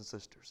 brothers and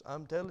sisters.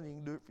 I'm telling you, He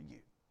can do it for you.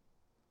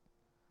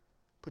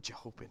 Put your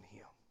hope in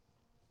Him.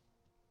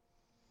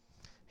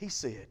 He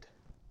said,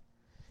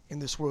 in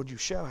this world you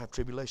shall have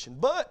tribulation,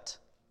 but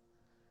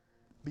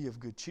be of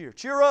good cheer.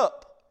 Cheer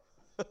up.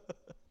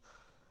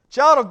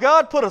 Child of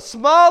God, put a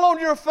smile on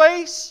your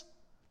face.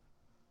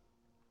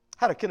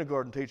 I had a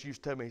kindergarten teacher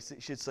used to tell me,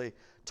 she'd say,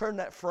 turn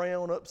that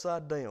frown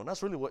upside down.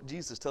 That's really what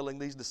Jesus is telling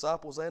these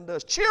disciples and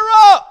us. Cheer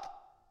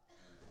up!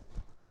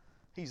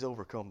 He's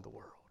overcome the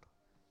world.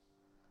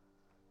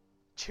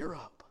 Cheer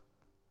up.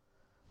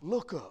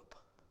 Look up.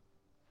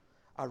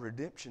 Our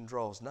redemption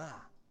draws nigh.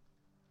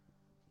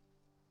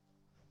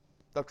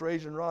 Dr.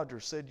 Adrian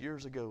Rogers said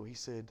years ago, he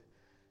said,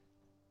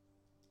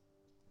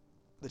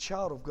 the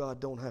child of God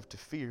don't have to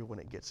fear when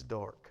it gets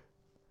dark.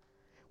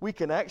 We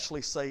can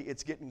actually say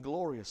it's getting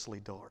gloriously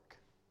dark.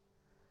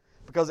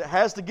 Because it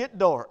has to get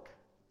dark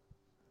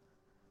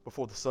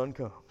before the sun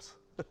comes.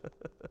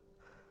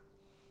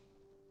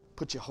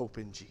 Put your hope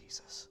in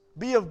Jesus.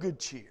 Be of good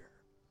cheer.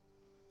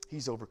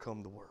 He's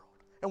overcome the world.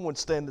 Everyone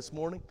stand this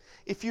morning.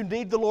 If you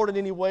need the Lord in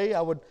any way,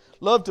 I would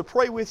love to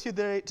pray with you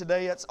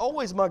today. It's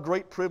always my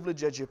great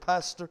privilege as your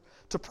pastor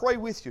to pray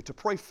with you, to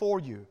pray for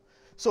you.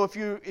 So if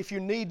you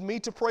need me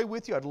to pray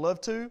with you, I'd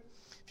love to.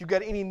 If you've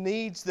got any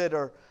needs that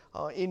are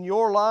in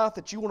your life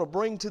that you want to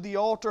bring to the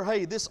altar,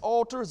 hey, this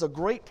altar is a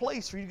great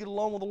place for you to get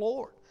along with the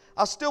Lord.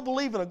 I still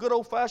believe in a good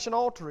old-fashioned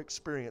altar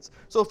experience.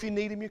 So if you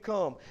need Him, you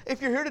come.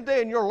 If you're here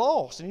today and you're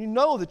lost and you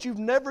know that you've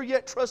never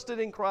yet trusted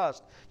in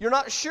Christ, you're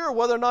not sure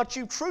whether or not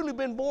you've truly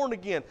been born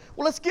again,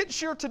 well, let's get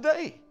sure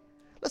today.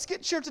 Let's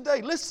get sure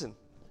today. Listen,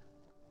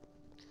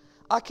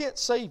 I can't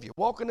save you.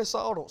 Walking this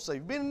aisle don't save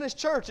you. Being in this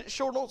church, it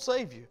sure don't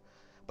save you.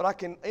 But I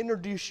can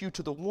introduce you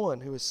to the one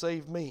who has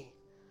saved me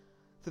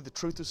through the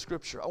truth of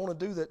Scripture. I want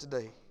to do that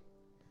today.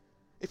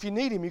 If you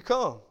need Him, you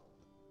come.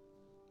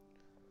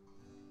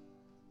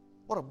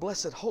 What a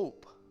blessed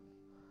hope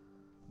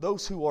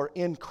those who are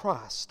in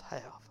Christ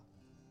have.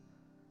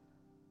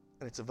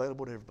 And it's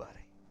available to everybody.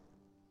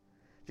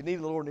 If you need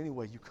the Lord in any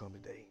way, you come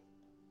today.